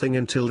do nothing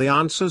until the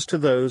answers to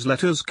those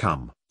letters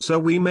come, so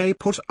we may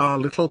put our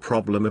little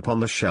problem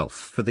upon the shelf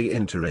for the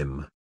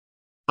interim."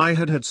 I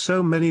had had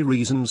so many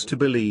reasons to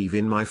believe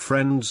in my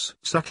friend's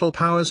subtle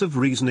powers of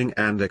reasoning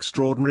and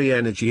extraordinary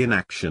energy in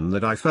action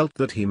that I felt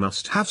that he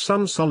must have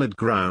some solid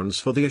grounds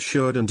for the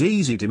assured and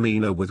easy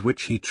demeanor with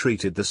which he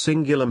treated the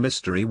singular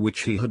mystery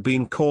which he had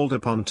been called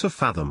upon to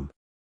fathom.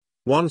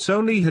 Once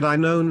only had I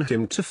known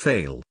him to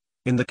fail,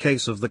 in the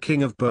case of the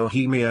King of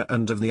Bohemia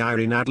and of the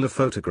Irene Adler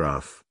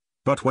photograph,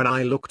 but when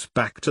I looked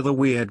back to the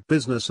weird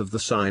business of the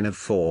sign of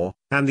 4,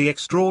 and the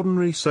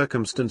extraordinary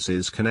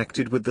circumstances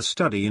connected with the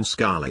study in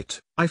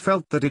scarlet, I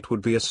felt that it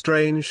would be a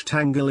strange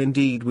tangle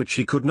indeed which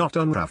he could not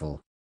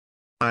unravel.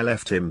 I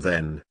left him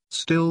then,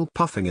 still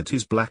puffing at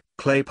his black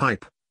clay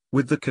pipe,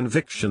 with the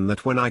conviction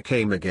that when I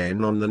came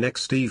again on the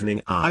next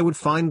evening I would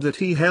find that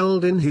he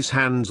held in his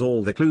hands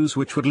all the clues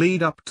which would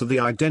lead up to the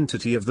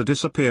identity of the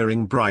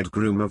disappearing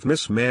bridegroom of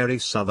Miss Mary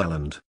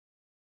Sutherland.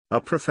 A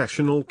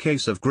professional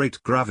case of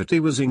great gravity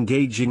was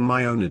engaging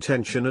my own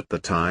attention at the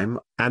time,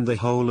 and the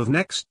whole of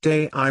next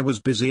day I was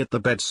busy at the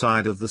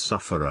bedside of the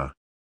sufferer.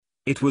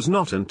 It was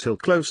not until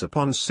close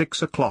upon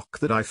 6 o'clock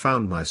that I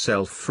found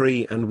myself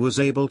free and was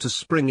able to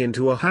spring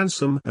into a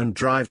hansom and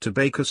drive to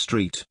Baker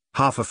Street,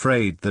 half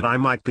afraid that I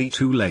might be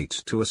too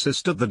late to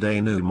assist at the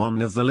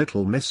denouement of the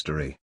little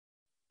mystery.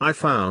 I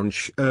found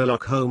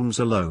Sherlock Holmes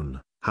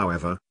alone,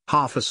 however,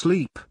 half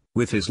asleep,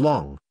 with his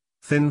long,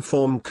 thin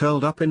form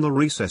curled up in the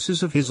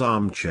recesses of his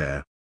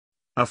armchair.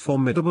 A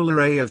formidable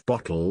array of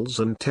bottles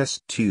and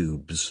test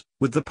tubes,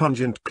 with the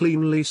pungent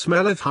cleanly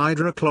smell of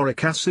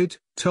hydrochloric acid,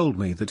 told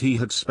me that he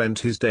had spent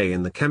his day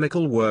in the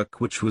chemical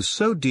work which was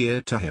so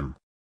dear to him.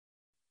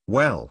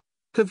 "Well,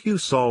 have you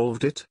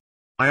solved it?"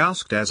 I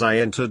asked as I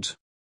entered.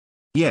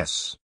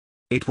 "Yes.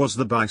 It was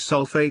the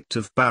bisulfate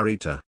of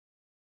baryta."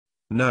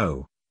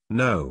 "No,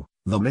 no,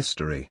 the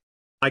mystery,"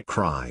 I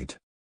cried.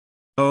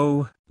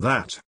 "Oh,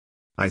 that.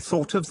 I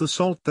thought of the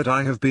salt that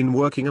I have been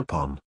working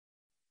upon.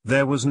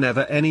 There was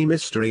never any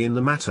mystery in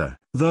the matter,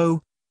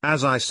 though,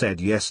 as I said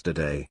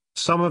yesterday,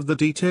 some of the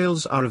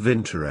details are of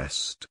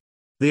interest.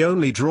 The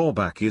only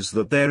drawback is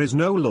that there is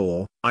no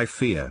law, I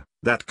fear,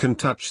 that can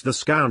touch the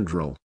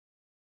scoundrel."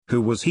 "Who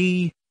was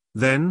he,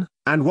 then,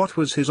 and what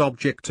was his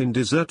object in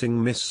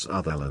deserting Miss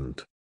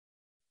Sutherland?"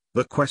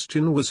 The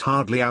question was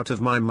hardly out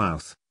of my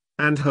mouth,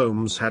 and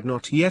Holmes had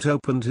not yet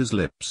opened his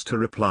lips to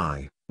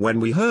reply, when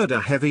we heard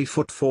a heavy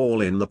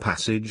footfall in the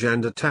passage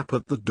and a tap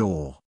at the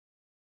door.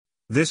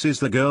 "This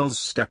is the girl's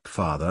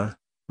stepfather,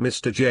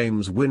 Mr.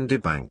 James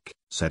Windibank,"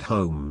 said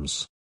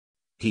Holmes.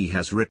 "He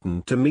has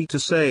written to me to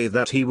say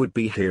that he would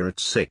be here at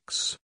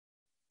 6.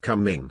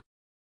 Come in."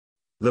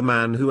 The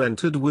man who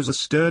entered was a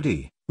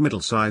sturdy,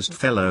 middle-sized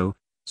fellow,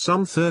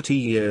 some 30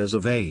 years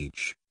of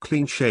age,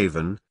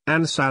 clean-shaven,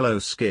 and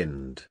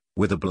sallow-skinned,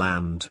 with a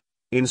bland,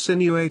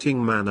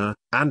 insinuating manner,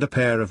 and a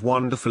pair of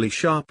wonderfully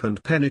sharp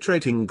and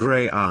penetrating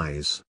grey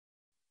eyes.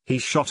 He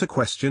shot a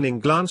questioning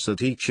glance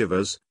at each of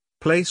us,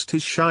 placed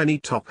his shiny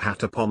top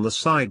hat upon the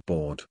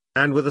sideboard,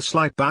 and with a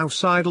slight bow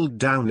sidled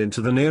down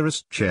into the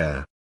nearest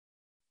chair.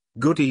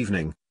 "Good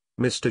evening,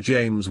 Mr.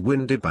 James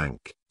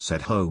Windibank,"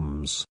 said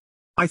Holmes.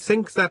 "I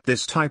think that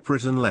this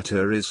typewritten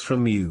letter is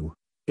from you,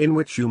 in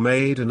which you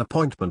made an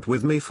appointment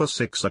with me for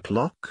 6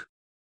 o'clock?"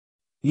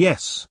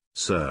 "Yes,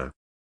 sir.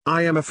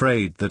 I am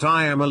afraid that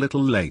I am a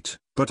little late,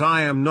 but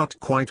I am not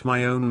quite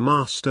my own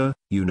master,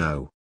 you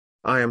know.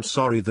 I am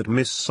sorry that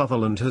Miss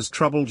Sutherland has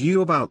troubled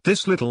you about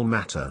this little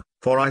matter,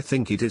 for I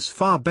think it is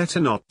far better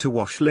not to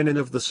wash linen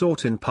of the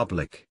sort in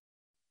public.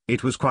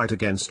 It was quite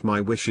against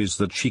my wishes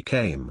that she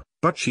came,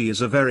 but she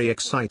is a very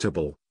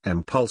excitable,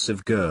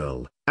 impulsive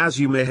girl, as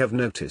you may have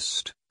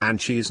noticed,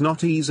 and she is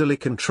not easily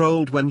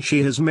controlled when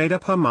she has made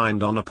up her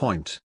mind on a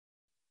point.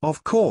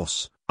 Of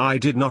course, I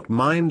did not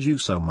mind you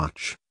so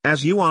much,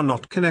 as you are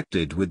not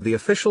connected with the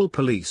official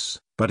police,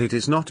 but it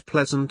is not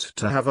pleasant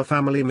to have a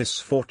family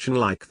misfortune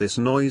like this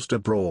noised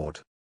abroad.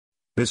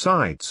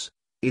 Besides,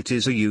 it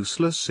is a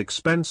useless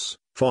expense,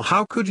 for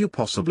how could you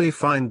possibly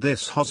find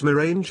this Hosmer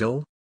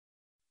Angel?"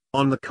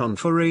 "On the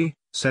contrary,"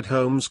 said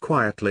Holmes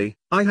quietly,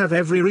 "I have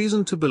every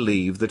reason to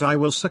believe that I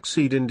will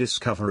succeed in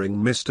discovering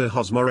Mr.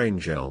 Hosmer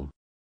Angel."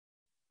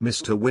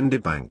 Mr.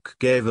 Windibank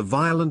gave a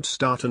violent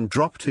start and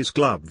dropped his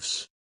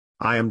gloves.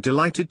 "I am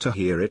delighted to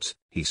hear it,"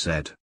 he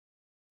said.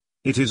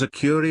 "It is a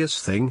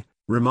curious thing,"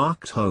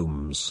 remarked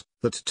Holmes,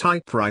 "that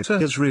typewriter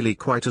has really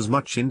quite as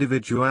much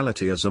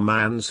individuality as a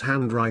man's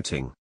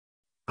handwriting.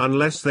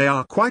 Unless they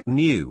are quite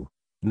new,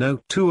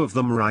 no two of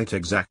them write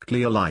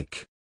exactly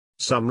alike.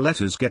 Some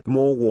letters get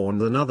more worn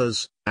than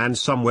others, and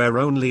some wear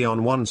only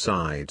on one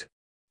side.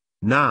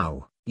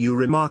 Now, you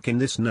remark in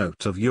this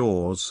note of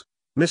yours,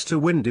 Mr.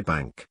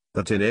 Windibank,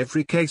 that in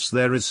every case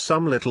there is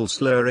some little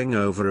slurring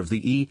over of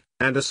the E,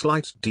 and a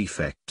slight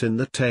defect in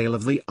the tail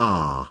of the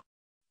R.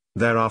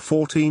 There are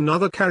 14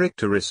 other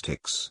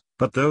characteristics,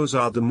 but those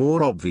are the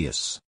more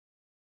obvious.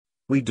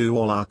 We do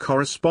all our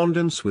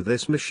correspondence with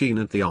this machine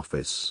at the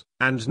office,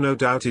 and no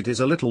doubt it is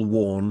a little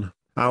worn,"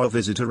 our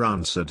visitor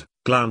answered,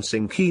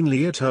 glancing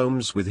keenly at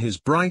Holmes with his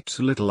bright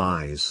little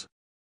eyes.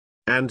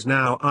 "And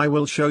now I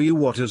will show you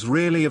what is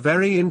really a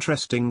very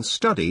interesting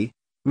study,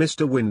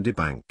 Mr.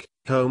 Windibank,"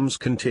 Holmes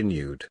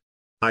continued.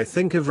 "I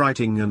think of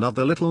writing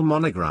another little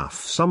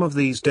monograph some of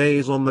these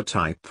days on the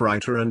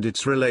typewriter and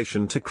its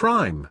relation to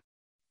crime.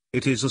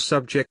 It is a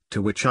subject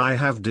to which I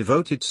have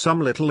devoted some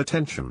little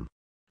attention.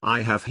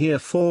 I have here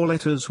 4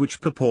 letters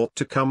which purport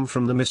to come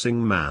from the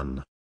missing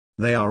man.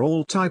 They are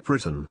all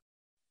typewritten.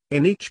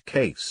 In each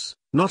case,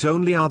 not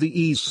only are the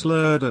E's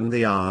slurred and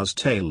the R's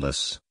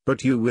tailless,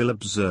 but you will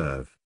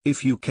observe,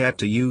 if you care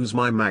to use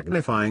my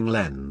magnifying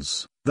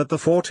lens, that the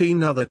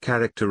 14 other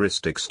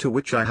characteristics to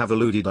which I have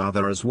alluded are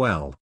there as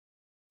well."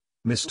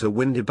 Mr.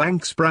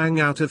 Windibank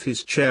sprang out of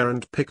his chair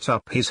and picked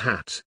up his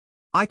hat.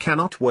 "I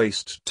cannot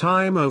waste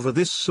time over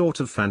this sort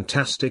of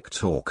fantastic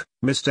talk,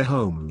 Mr.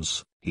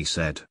 Holmes," he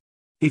said.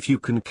 "If you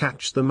can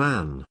catch the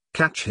man,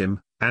 catch him,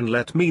 and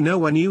let me know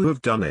when you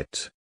have done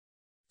it."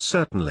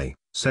 "Certainly,"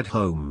 said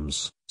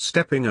Holmes,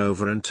 stepping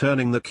over and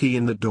turning the key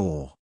in the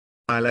door.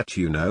 "I'll let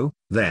you know,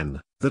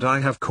 then, that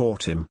I have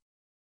caught him."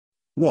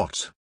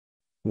 "What?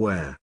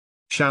 Where?"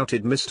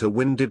 shouted Mr.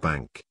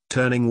 Windibank,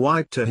 turning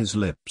white to his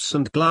lips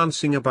and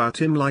glancing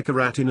about him like a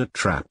rat in a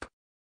trap.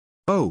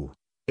 "Oh,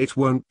 it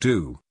won't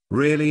do,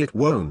 really it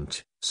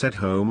won't," said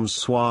Holmes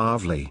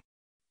suavely.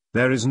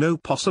 "There is no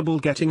possible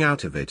getting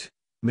out of it,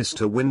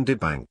 Mr.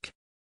 Windibank.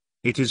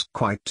 It is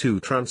quite too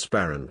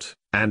transparent,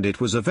 and it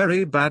was a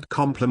very bad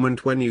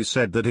compliment when you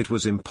said that it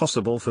was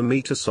impossible for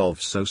me to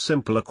solve so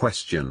simple a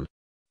question.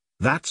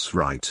 That's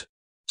right.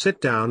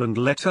 Sit down and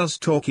let us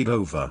talk it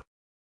over."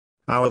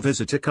 Our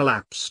visitor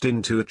collapsed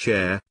into a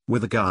chair,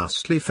 with a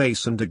ghastly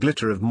face and a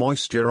glitter of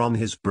moisture on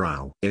his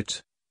brow.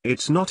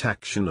 It's not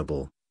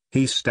actionable,"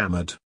 he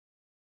stammered.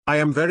 "I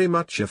am very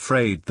much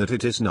afraid that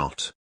it is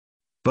not.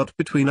 But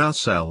between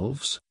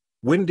ourselves,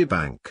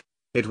 Windibank,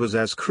 it was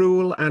as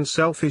cruel and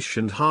selfish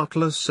and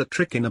heartless a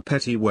trick in a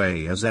petty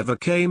way as ever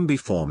came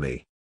before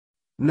me.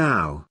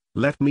 Now,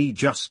 let me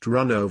just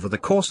run over the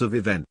course of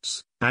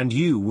events, and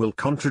you will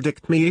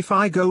contradict me if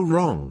I go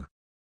wrong."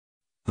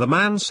 The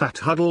man sat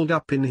huddled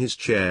up in his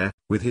chair,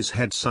 with his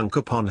head sunk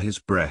upon his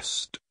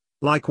breast,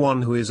 like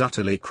one who is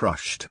utterly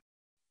crushed.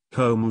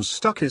 Holmes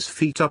stuck his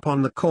feet up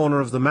on the corner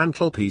of the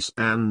mantelpiece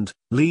and,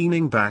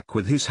 leaning back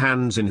with his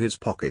hands in his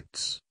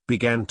pockets,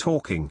 began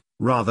talking,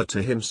 rather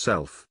to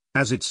himself,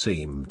 as it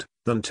seemed,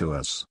 than to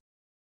us.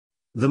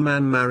 "The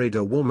man married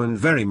a woman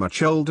very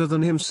much older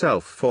than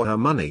himself for her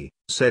money,"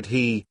 said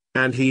he,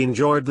 "and he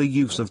enjoyed the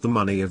use of the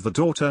money of the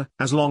daughter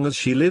as long as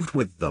she lived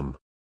with them.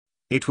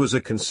 It was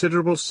a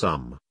considerable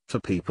sum,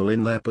 for people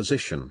in their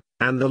position,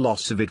 and the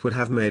loss of it would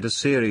have made a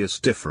serious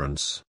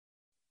difference.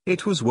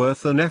 It was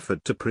worth an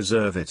effort to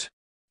preserve it.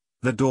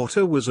 The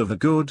daughter was of a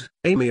good,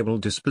 amiable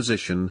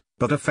disposition,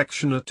 but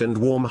affectionate and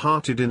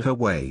warm-hearted in her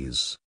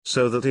ways,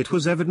 so that it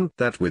was evident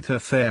that with her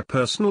fair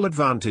personal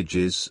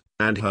advantages,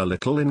 and her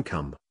little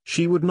income,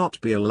 she would not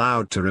be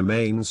allowed to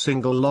remain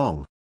single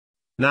long.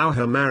 Now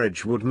her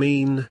marriage would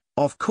mean,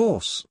 of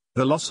course,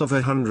 the loss of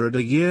 100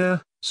 a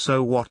year,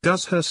 so what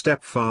does her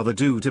stepfather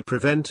do to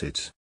prevent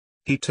it?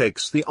 He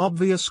takes the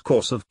obvious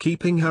course of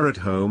keeping her at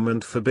home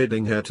and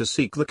forbidding her to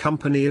seek the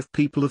company of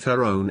people of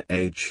her own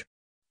age.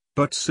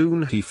 But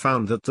soon he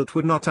found that that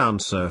would not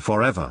answer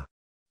forever.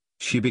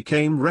 She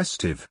became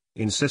restive,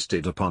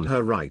 insisted upon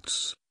her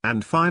rights,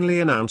 and finally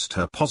announced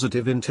her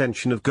positive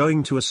intention of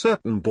going to a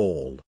certain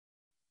ball.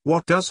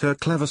 What does her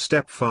clever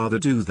stepfather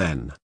do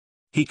then?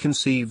 He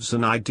conceives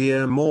an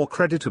idea more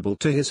creditable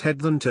to his head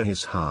than to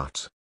his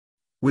heart.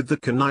 With the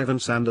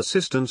connivance and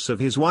assistance of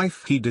his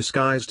wife he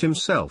disguised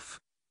himself,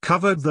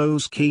 covered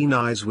those keen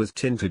eyes with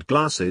tinted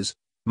glasses,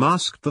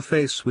 masked the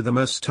face with a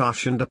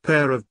moustache and a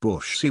pair of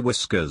bushy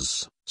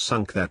whiskers,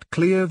 sunk that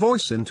clear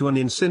voice into an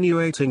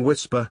insinuating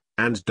whisper,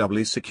 and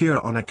doubly secure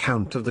on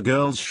account of the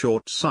girl's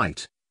short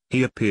sight,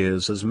 he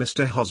appears as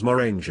Mr.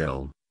 Hosmer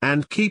Angel,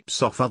 and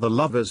keeps off other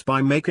lovers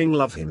by making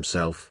love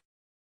himself.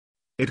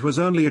 "It was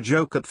only a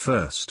joke at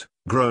first,"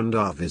 groaned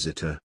our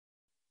visitor.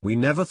 "We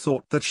never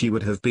thought that she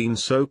would have been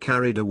so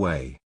carried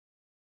away."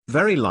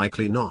 "Very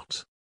likely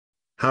not.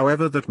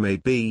 However that may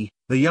be,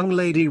 the young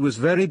lady was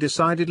very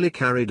decidedly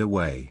carried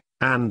away,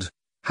 and,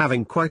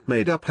 having quite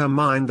made up her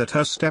mind that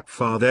her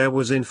stepfather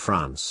was in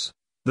France,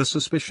 the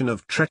suspicion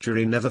of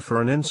treachery never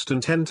for an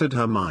instant entered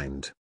her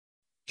mind.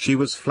 She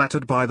was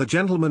flattered by the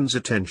gentleman's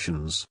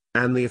attentions,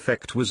 and the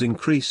effect was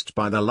increased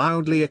by the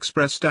loudly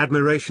expressed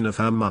admiration of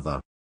her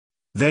mother.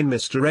 Then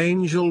Mr.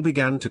 Angel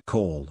began to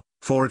call,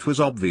 for it was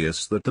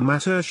obvious that the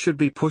matter should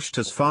be pushed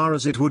as far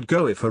as it would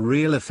go if a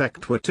real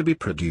effect were to be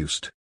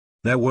produced.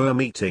 There were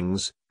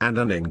meetings, and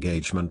an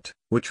engagement,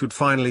 which would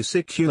finally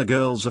secure the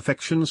girl's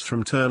affections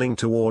from turning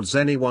towards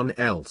anyone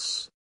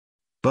else.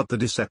 But the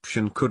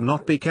deception could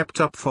not be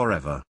kept up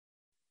forever.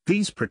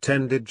 These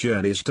pretended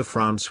journeys to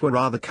France were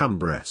rather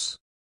cumbrous.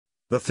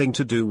 The thing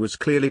to do was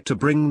clearly to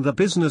bring the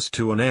business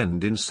to an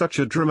end in such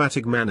a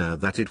dramatic manner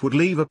that it would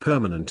leave a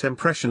permanent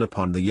impression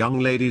upon the young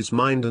lady's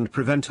mind and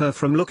prevent her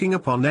from looking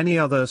upon any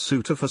other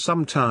suitor for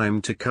some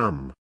time to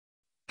come.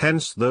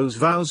 Hence those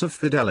vows of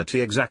fidelity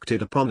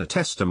exacted upon a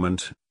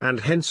testament, and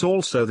hence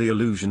also the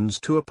allusions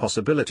to a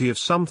possibility of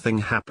something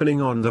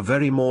happening on the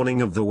very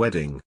morning of the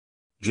wedding.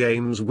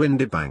 James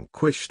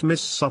Windibank wished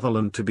Miss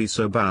Sutherland to be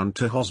so bound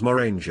to Hosmer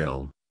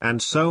Angel,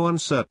 and so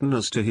uncertain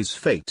as to his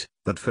fate,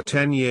 that for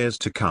 10 years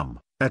to come,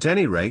 at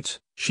any rate,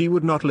 she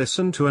would not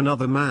listen to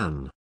another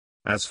man.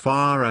 As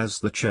far as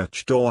the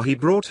church door he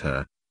brought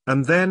her,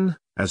 and then,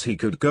 as he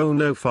could go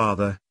no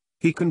farther,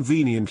 he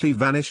conveniently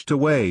vanished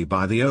away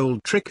by the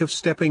old trick of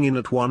stepping in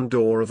at one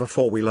door of a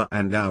four-wheeler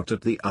and out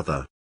at the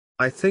other.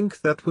 I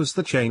think that was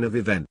the chain of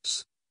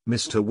events,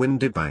 Mr.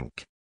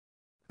 Windibank."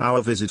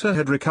 Our visitor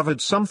had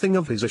recovered something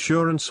of his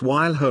assurance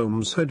while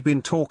Holmes had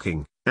been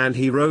talking, and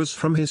he rose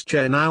from his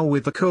chair now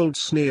with a cold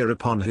sneer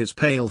upon his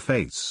pale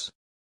face.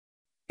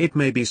 "It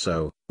may be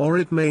so, or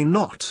it may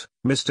not,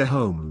 Mr.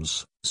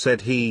 Holmes,"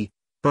 said he,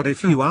 "but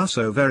if you are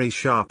so very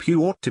sharp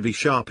you ought to be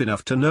sharp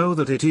enough to know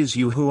that it is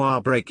you who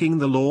are breaking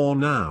the law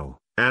now,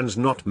 and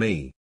not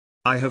me.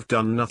 I have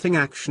done nothing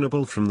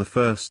actionable from the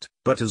first,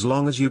 but as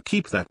long as you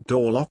keep that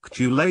door locked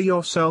you lay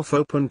yourself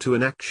open to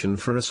an action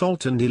for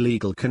assault and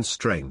illegal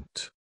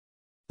constraint."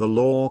 "The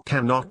law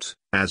cannot,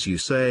 as you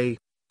say,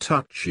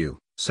 touch you,"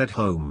 said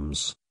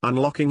Holmes,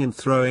 unlocking and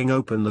throwing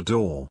open the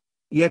door.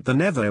 "Yet there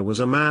never was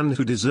a man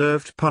who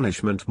deserved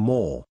punishment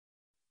more.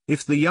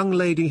 If the young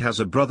lady has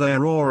a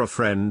brother or a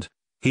friend,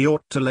 he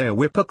ought to lay a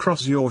whip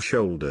across your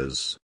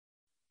shoulders.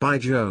 By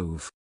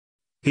Jove!"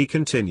 he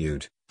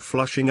continued,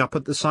 flushing up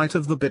at the sight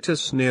of the bitter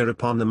sneer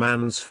upon the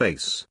man's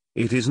face,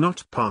 "it is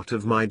not part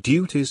of my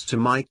duties to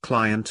my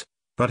client,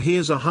 but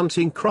here's a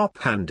hunting crop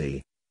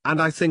handy.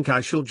 and I think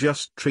I shall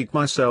just treat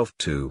myself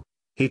too."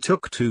 He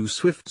took 2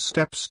 swift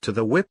steps to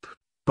the whip,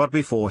 but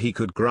before he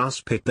could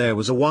grasp it there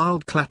was a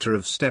wild clatter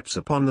of steps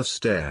upon the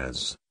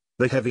stairs,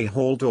 the heavy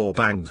hall door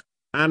banged,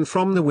 and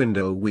from the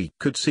window we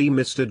could see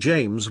Mr.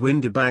 James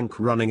Windibank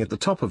running at the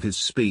top of his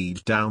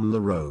speed down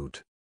the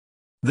road.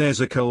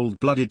 "There's a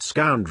cold-blooded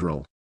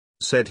scoundrel,"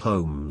 said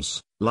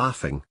Holmes,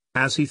 laughing,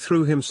 as he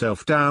threw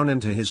himself down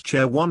into his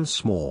chair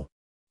once more.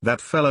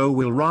 "That fellow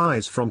will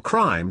rise from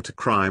crime to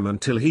crime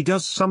until he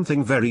does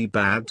something very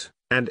bad,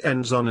 and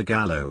ends on a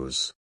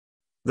gallows.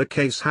 The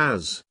case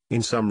has,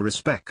 in some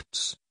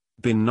respects,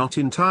 been not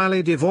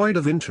entirely devoid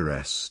of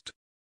interest."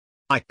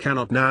 "I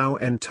cannot now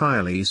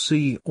entirely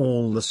see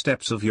all the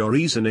steps of your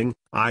reasoning,"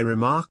 I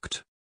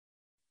remarked.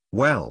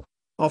 "Well,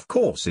 of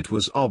course it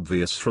was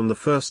obvious from the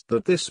first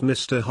that this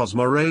Mr.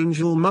 Hosmer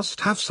Angel must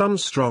have some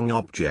strong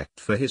object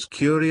for his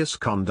curious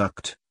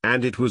conduct,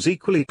 and it was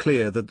equally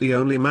clear that the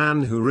only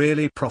man who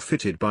really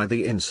profited by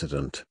the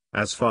incident,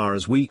 as far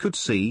as we could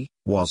see,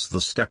 was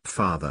the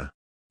stepfather.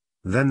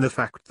 Then the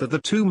fact that the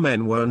 2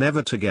 men were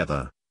never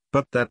together,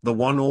 but that the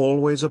one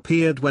always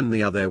appeared when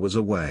the other was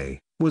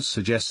away, was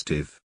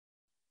suggestive.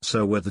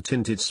 So were the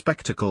tinted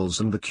spectacles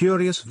and the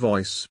curious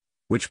voice,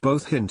 which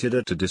both hinted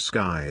at a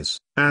disguise,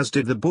 as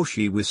did the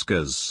bushy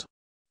whiskers.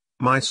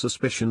 My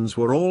suspicions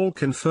were all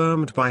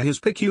confirmed by his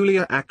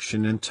peculiar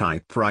action in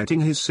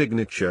typewriting his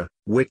signature,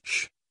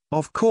 which,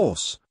 of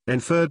course,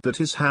 inferred that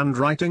his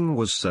handwriting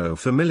was so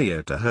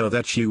familiar to her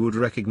that she would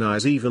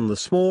recognize even the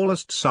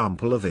smallest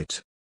sample of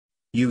it.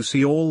 You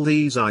see, all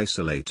these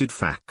isolated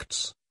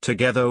facts,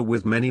 together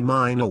with many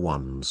minor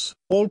ones,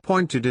 all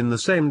pointed in the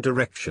same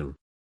direction.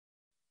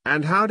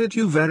 "And how did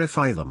you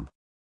verify them?"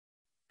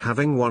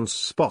 "Having once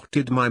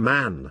spotted my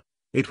man,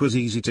 it was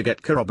easy to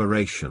get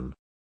corroboration.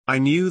 I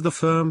knew the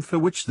firm for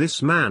which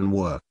this man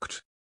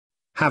worked.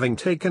 Having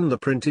taken the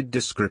printed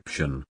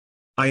description,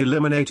 I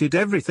eliminated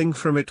everything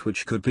from it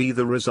which could be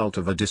the result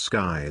of a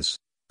disguise: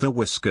 the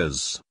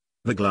whiskers,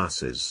 the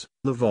glasses,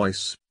 the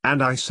voice,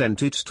 and I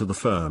sent it to the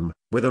firm,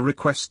 with a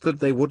request that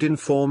they would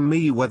inform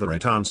me whether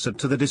it answered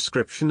to the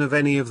description of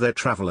any of their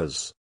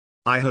travelers.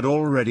 I had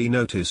already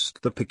noticed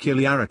the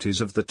peculiarities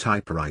of the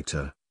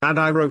typewriter, and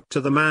I wrote to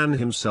the man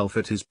himself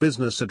at his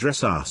business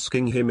address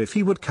asking him if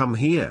he would come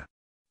here.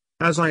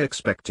 As I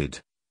expected,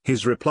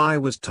 his reply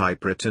was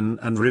typewritten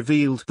and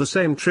revealed the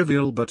same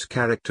trivial but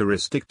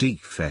characteristic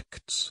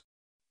defects.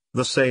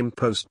 The same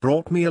post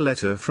brought me a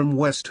letter from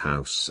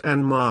Westhouse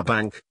and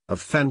Marbank,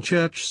 of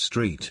Fenchurch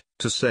Street,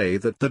 to say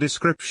that the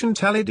description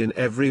tallied in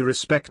every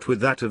respect with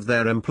that of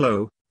their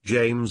employé,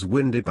 James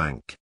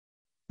Windibank.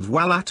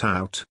 Voilà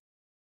tout.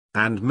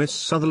 And Miss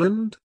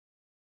Sutherland?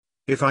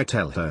 If I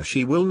tell her,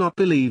 she will not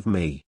believe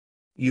me.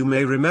 You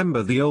may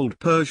remember the old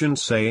Persian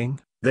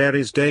saying, "There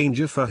is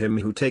danger for him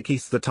who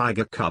taketh the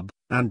tiger cub,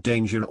 and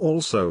danger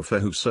also for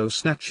whoso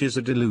snatches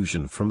a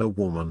delusion from a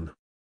woman."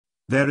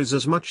 There is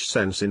as much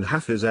sense in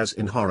Hafiz as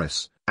in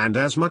Horace, and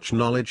as much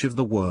knowledge of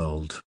the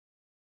world,